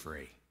sets you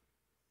free.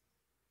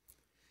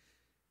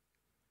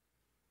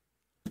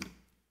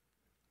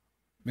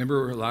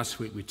 Remember last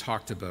week we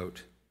talked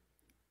about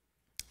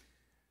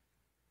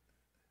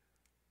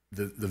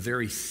the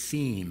very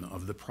theme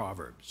of the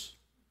Proverbs.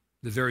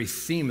 The very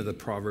theme of the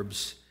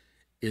Proverbs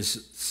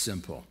is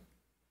simple.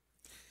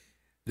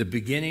 The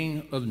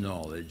beginning of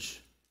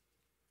knowledge,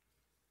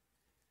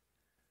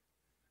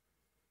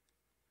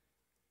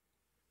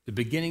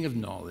 beginning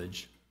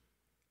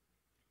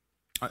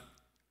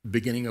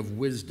of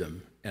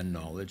wisdom and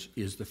knowledge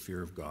is the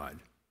fear of God.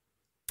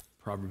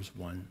 Proverbs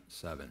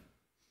 1:7.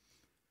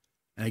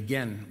 And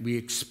again, we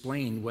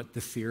explain what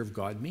the fear of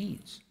God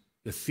means.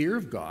 The fear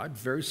of God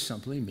very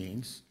simply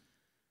means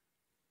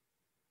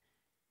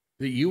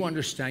that you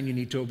understand you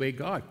need to obey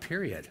God,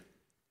 period.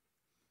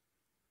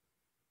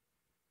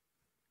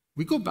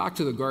 We go back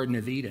to the Garden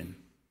of Eden,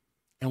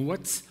 and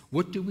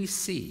what do we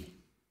see?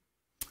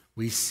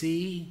 We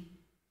see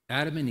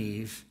Adam and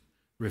Eve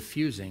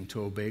refusing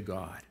to obey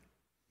God.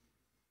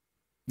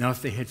 Now,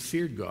 if they had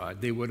feared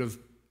God, they would have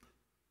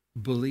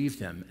believed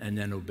him and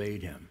then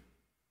obeyed him.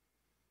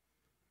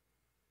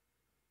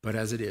 But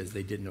as it is,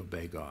 they didn't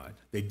obey God.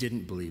 They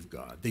didn't believe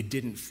God. They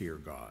didn't fear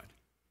God.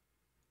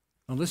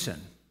 Now listen,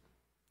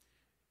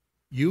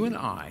 you and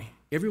I,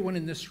 everyone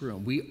in this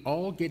room, we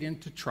all get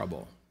into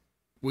trouble.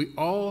 We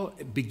all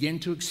begin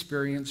to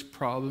experience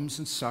problems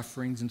and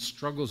sufferings and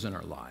struggles in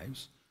our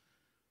lives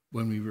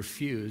when we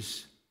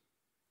refuse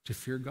to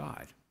fear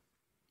God,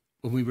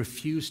 when we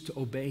refuse to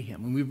obey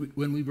him,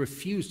 when we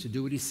refuse to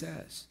do what he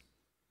says.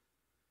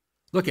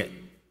 Look at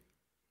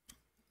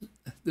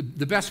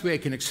the best way I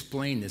can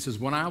explain this is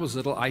when I was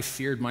little, I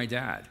feared my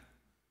dad.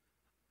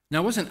 Now,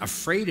 I wasn't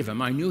afraid of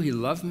him. I knew he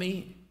loved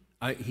me.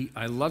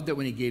 I loved it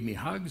when he gave me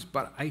hugs,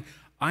 but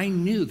I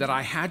knew that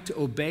I had to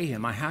obey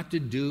him. I had to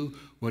do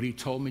what he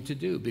told me to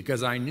do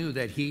because I knew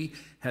that he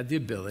had the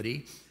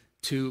ability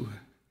to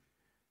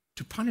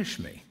punish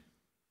me.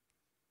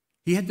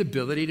 He had the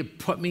ability to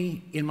put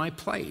me in my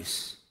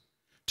place,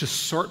 to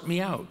sort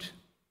me out.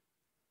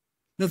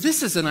 Now,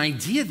 this is an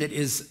idea that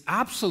is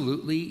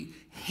absolutely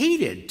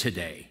hated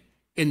today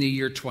in the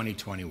year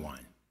 2021.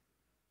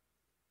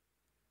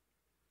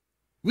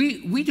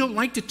 We don't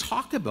like to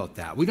talk about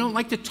that. We don't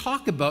like to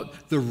talk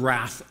about the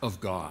wrath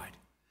of God.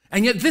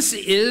 And yet this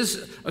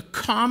is a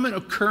common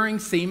occurring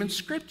theme in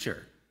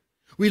Scripture.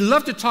 We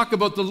love to talk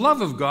about the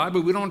love of God,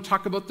 but we don't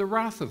talk about the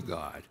wrath of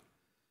God.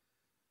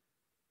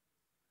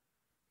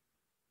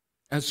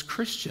 As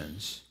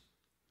Christians,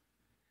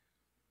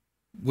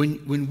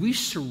 when we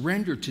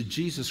surrender to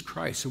Jesus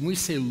Christ and we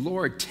say,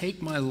 Lord,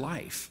 take my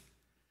life,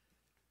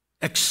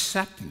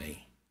 accept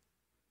me,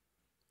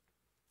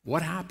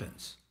 what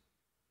happens?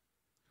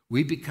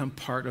 We become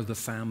part of the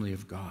family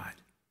of God.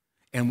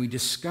 And we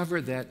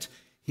discover that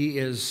he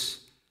is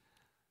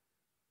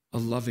a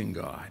loving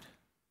God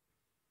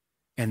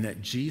and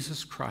that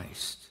Jesus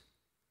Christ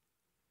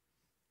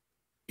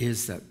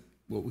is that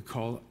what we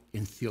call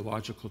in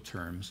theological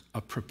terms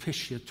a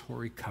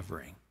propitiatory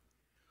covering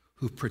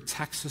who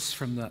protects us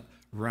from the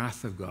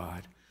wrath of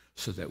God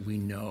so that we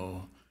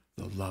know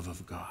the love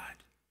of God.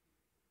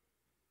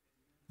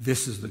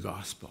 This is the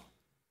gospel.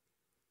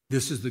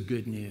 This is the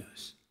good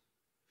news.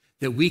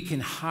 That we can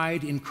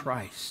hide in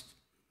Christ.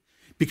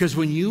 Because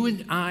when you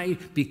and I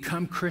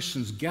become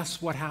Christians,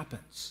 guess what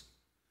happens?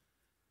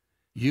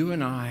 You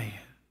and I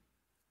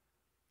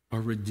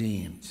are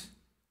redeemed.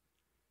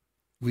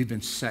 we've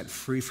been set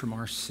free from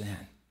our sin,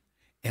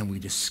 and we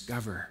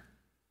discover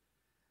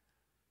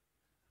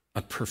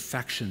a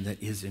perfection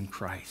that is in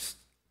Christ.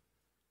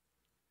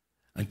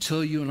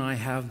 Until you and I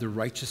have the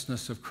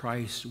righteousness of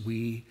Christ,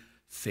 we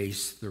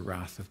face the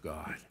wrath of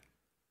God.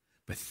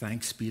 But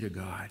thanks be to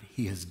God,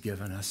 he has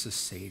given us a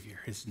Savior.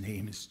 His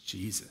name is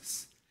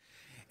Jesus.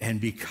 And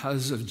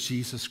because of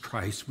Jesus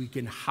Christ, we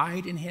can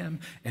hide in him,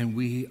 and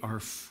we are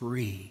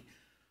free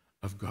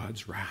of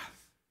God's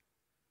wrath.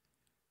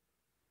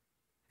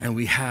 And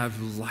we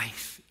have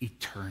life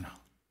eternal.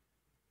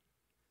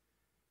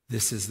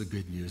 This is the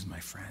good news, my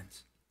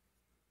friends.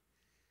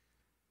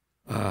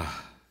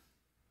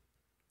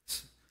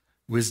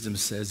 Wisdom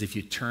says, if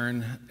you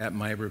turn at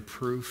my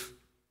reproof,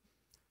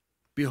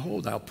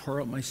 behold, I'll pour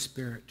out my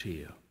spirit to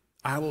you.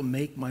 I will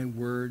make my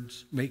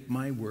words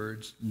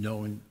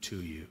known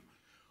to you.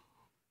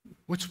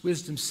 What's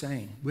wisdom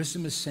saying?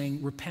 Wisdom is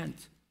saying,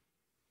 repent.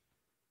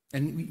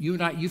 And you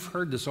and I, you've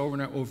heard this over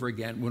and over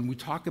again. When we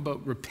talk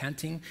about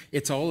repenting,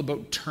 it's all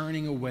about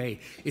turning away.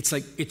 It's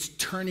like it's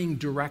turning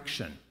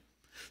direction.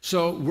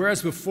 So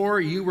whereas before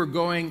you were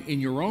going in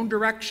your own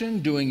direction,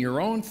 doing your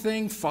own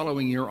thing,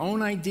 following your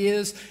own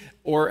ideas,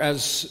 or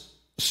as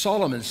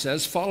Solomon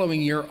says,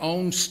 following your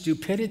own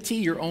stupidity,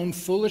 your own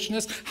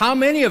foolishness. How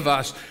many of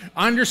us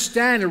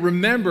understand and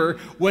remember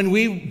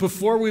when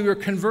before we were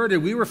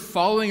converted, we were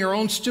following our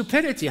own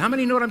stupidity? How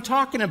many know what I'm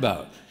talking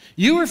about?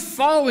 You were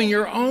following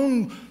your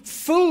own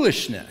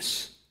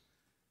foolishness.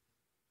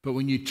 But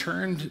when you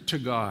turned to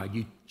God,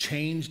 you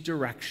changed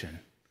direction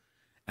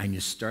and you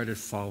started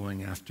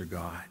following after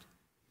God.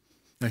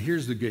 Now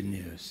here's the good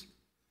news,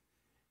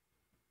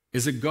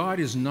 is that God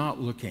is not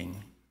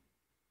looking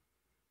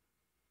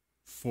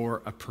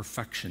for a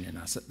perfection in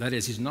us. That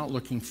is, he's not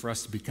looking for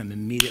us to become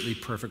immediately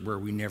perfect where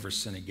we never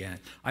sin again.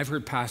 I've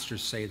heard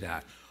pastors say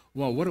that.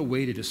 Well, what a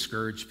way to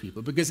discourage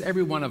people, because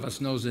every one of us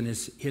knows in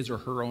his or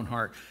her own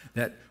heart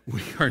that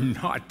we are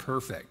not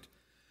perfect.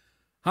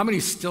 How many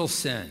still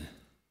sin?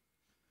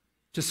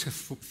 Just a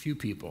few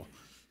people.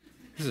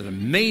 This is an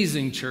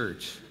amazing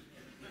church.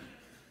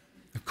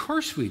 Of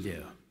course we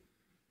do.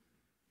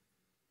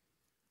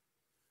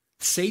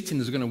 Satan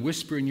is going to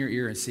whisper in your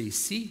ear and say,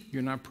 see,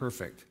 you're not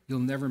perfect. You'll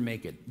never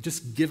make it.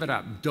 Just give it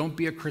up. Don't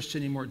be a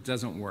Christian anymore. It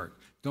doesn't work.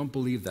 Don't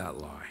believe that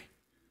lie.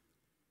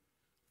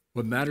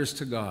 What matters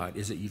to God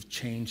is that you've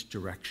changed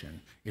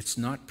direction. It's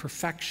not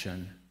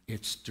perfection,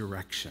 it's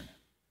direction.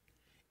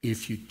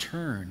 If you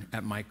turn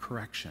at my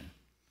correction,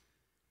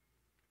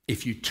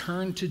 if you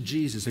turn to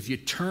Jesus, if you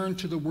turn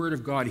to the Word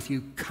of God, if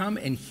you come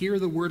and hear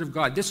the Word of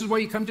God, this is why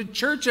you come to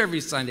church every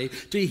Sunday,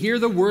 to hear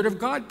the Word of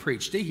God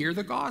preached, to hear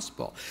the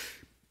gospel.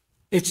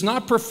 It's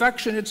not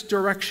perfection, it's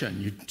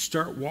direction. You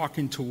start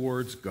walking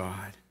towards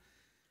God.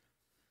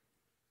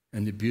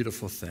 And the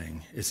beautiful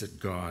thing is that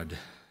God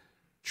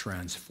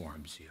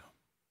transforms you.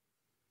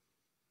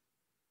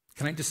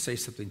 Can I just say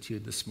something to you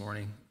this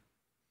morning?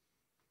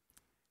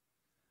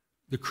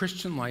 The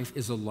Christian life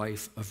is a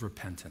life of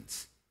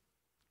repentance.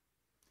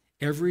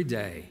 Every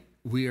day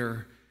we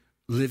are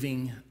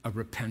living a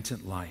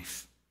repentant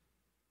life.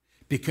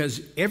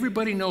 Because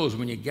everybody knows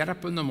when you get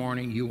up in the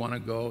morning, you want to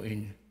go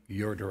in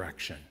your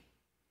direction.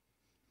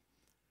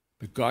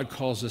 But God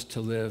calls us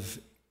to live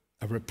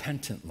a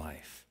repentant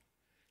life,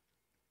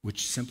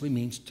 which simply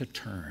means to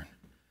turn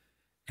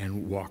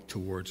and walk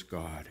towards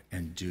God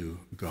and do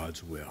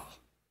God's will.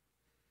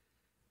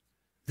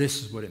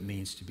 This is what it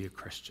means to be a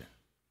Christian.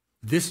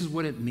 This is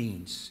what it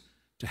means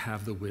to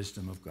have the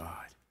wisdom of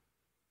God.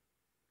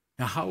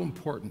 Now, how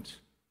important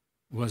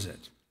was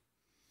it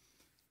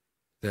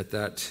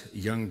that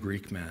young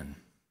Greek man,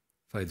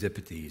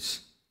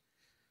 Phidippides,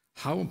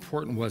 how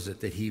important was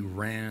it that he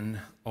ran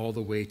all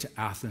the way to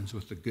Athens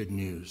with the good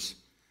news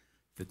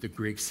that the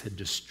Greeks had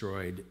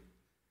destroyed,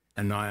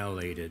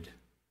 annihilated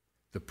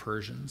the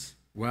Persians?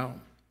 Well,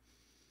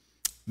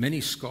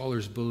 many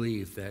scholars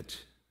believe that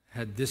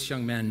had this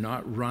young man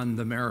not run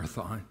the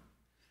marathon,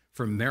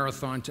 from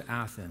Marathon to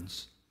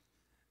Athens,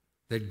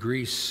 that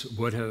Greece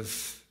would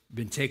have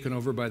been taken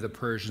over by the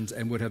Persians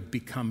and would have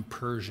become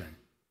Persian.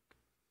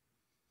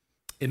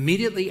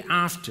 Immediately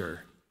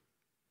after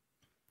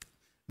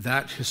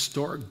that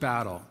historic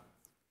battle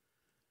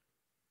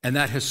and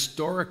that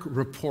historic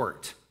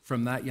report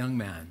from that young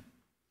man,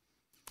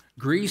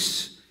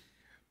 Greece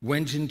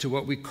went into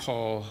what we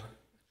call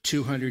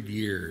 200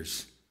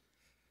 years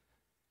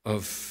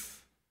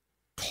of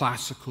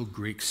classical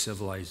Greek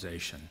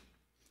civilization.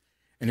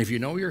 And if you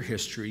know your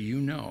history, you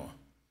know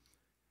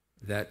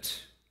that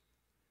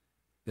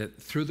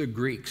through the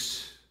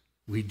Greeks,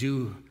 we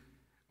do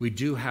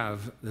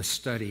have the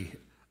study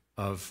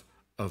of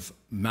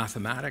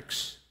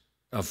mathematics,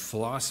 of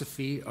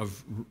philosophy,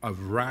 of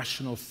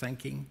rational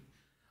thinking,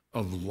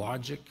 of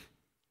logic.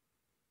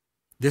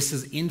 This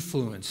has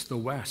influenced the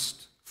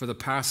West for the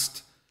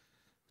past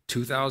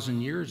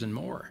 2,000 years and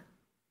more.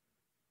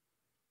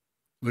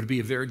 It would be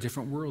a very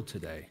different world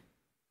today,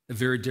 a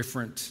very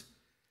different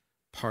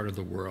part of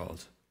the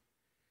world.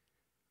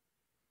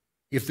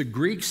 If the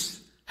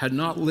Greeks had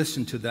not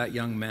listened to that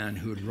young man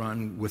who had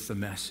run with the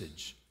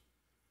message,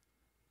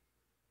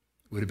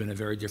 would have been a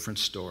very different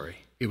story.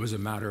 It was a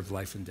matter of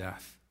life and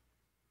death.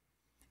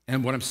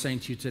 And what I'm saying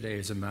to you today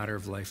is a matter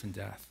of life and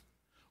death.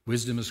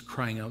 Wisdom is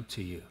crying out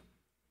to you.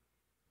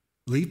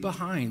 Leave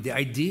behind the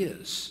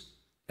ideas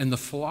and the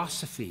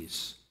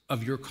philosophies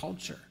of your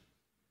culture.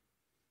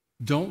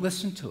 Don't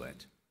listen to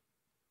it.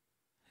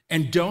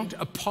 And don't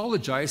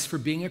apologize for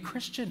being a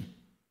Christian.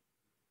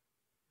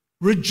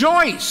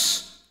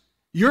 Rejoice!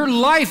 Your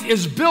life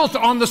is built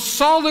on the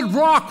solid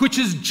rock, which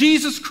is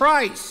Jesus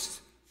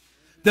Christ.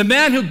 The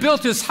man who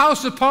built his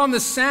house upon the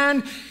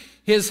sand,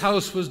 his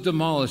house was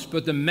demolished.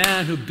 But the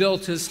man who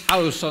built his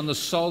house on the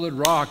solid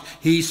rock,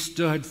 he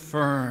stood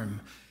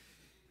firm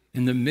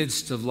in the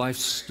midst of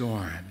life's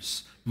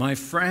storms. My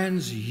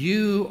friends,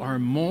 you are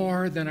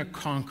more than a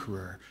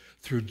conqueror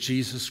through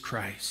Jesus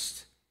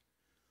Christ.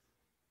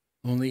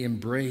 Only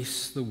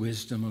embrace the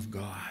wisdom of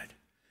God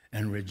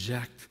and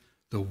reject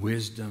the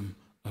wisdom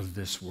of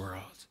this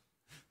world.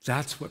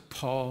 That's what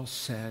Paul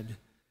said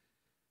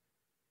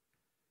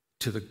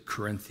to the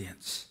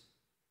Corinthians.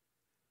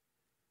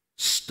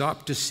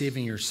 Stop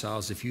deceiving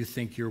yourselves if you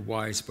think you're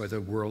wise by the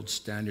world's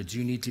standards.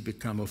 You need to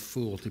become a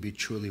fool to be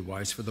truly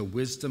wise, for the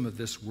wisdom of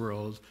this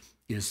world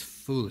is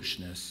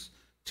foolishness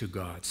to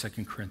God.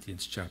 2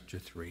 Corinthians chapter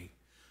 3.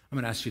 I'm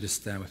going to ask you to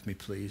stand with me,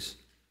 please.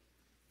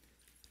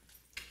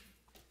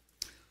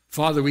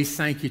 Father, we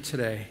thank you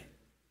today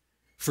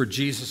for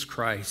Jesus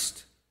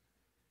Christ,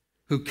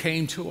 who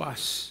came to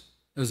us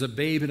as a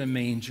babe in a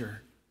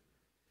manger.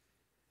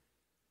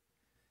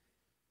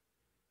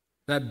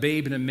 That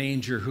babe in a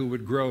manger who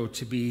would grow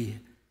to be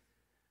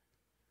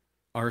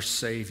our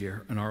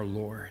Savior and our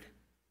Lord.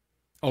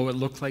 Oh, it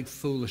looked like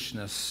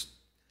foolishness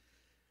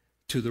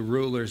to the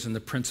rulers and the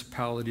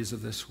principalities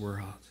of this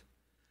world.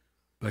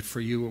 But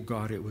for you, oh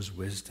God, it was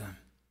wisdom.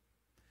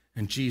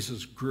 And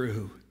Jesus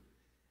grew.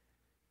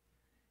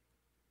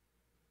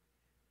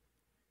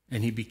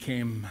 And he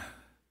became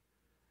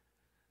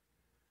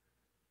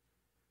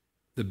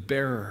the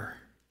bearer,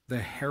 the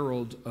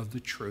herald of the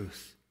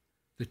truth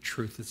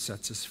that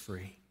sets us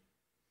free.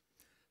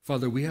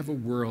 Father, we have a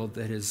world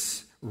that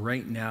is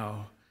right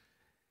now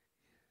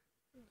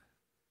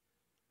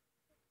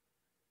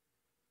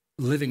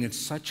living in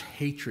such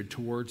hatred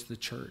towards the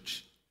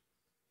church.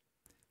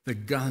 The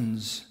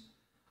guns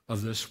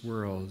of this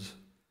world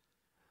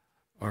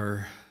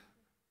are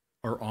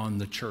on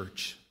the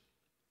church,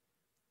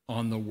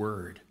 on the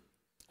word,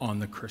 on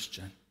the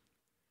Christian.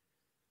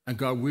 And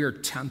God, we are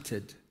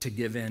tempted to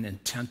give in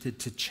and tempted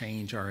to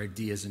change our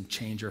ideas and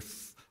change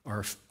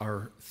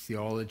our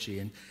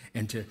theology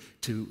and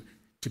to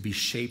be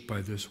shaped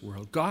by this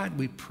world. God,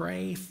 we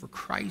pray for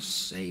Christ's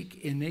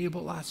sake,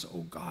 enable us,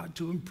 oh God,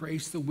 to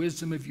embrace the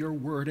wisdom of your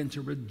word and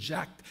to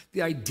reject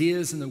the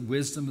ideas and the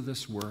wisdom of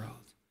this world.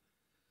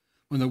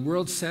 When the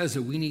world says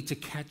that we need to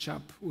catch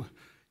up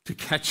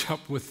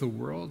with the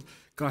world,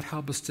 God,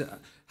 help us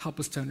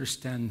to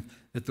understand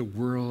that the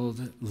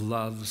world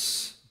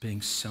loves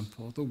being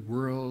simple. The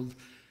world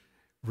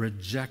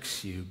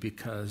rejects you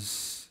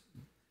because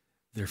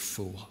they're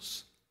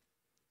fools.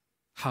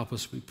 Help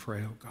us, we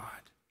pray, oh God,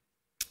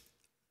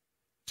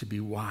 to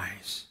be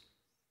wise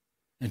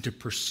and to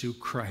pursue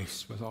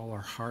Christ with all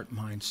our heart,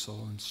 mind,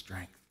 soul, and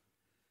strength.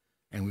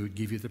 And we would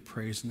give you the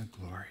praise and the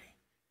glory.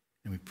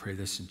 And we pray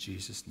this in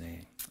Jesus'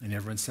 name. And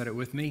everyone said it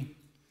with me?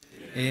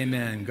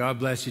 Amen. God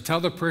bless you. Tell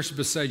the person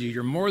beside you,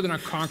 you're more than a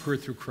conqueror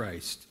through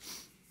Christ.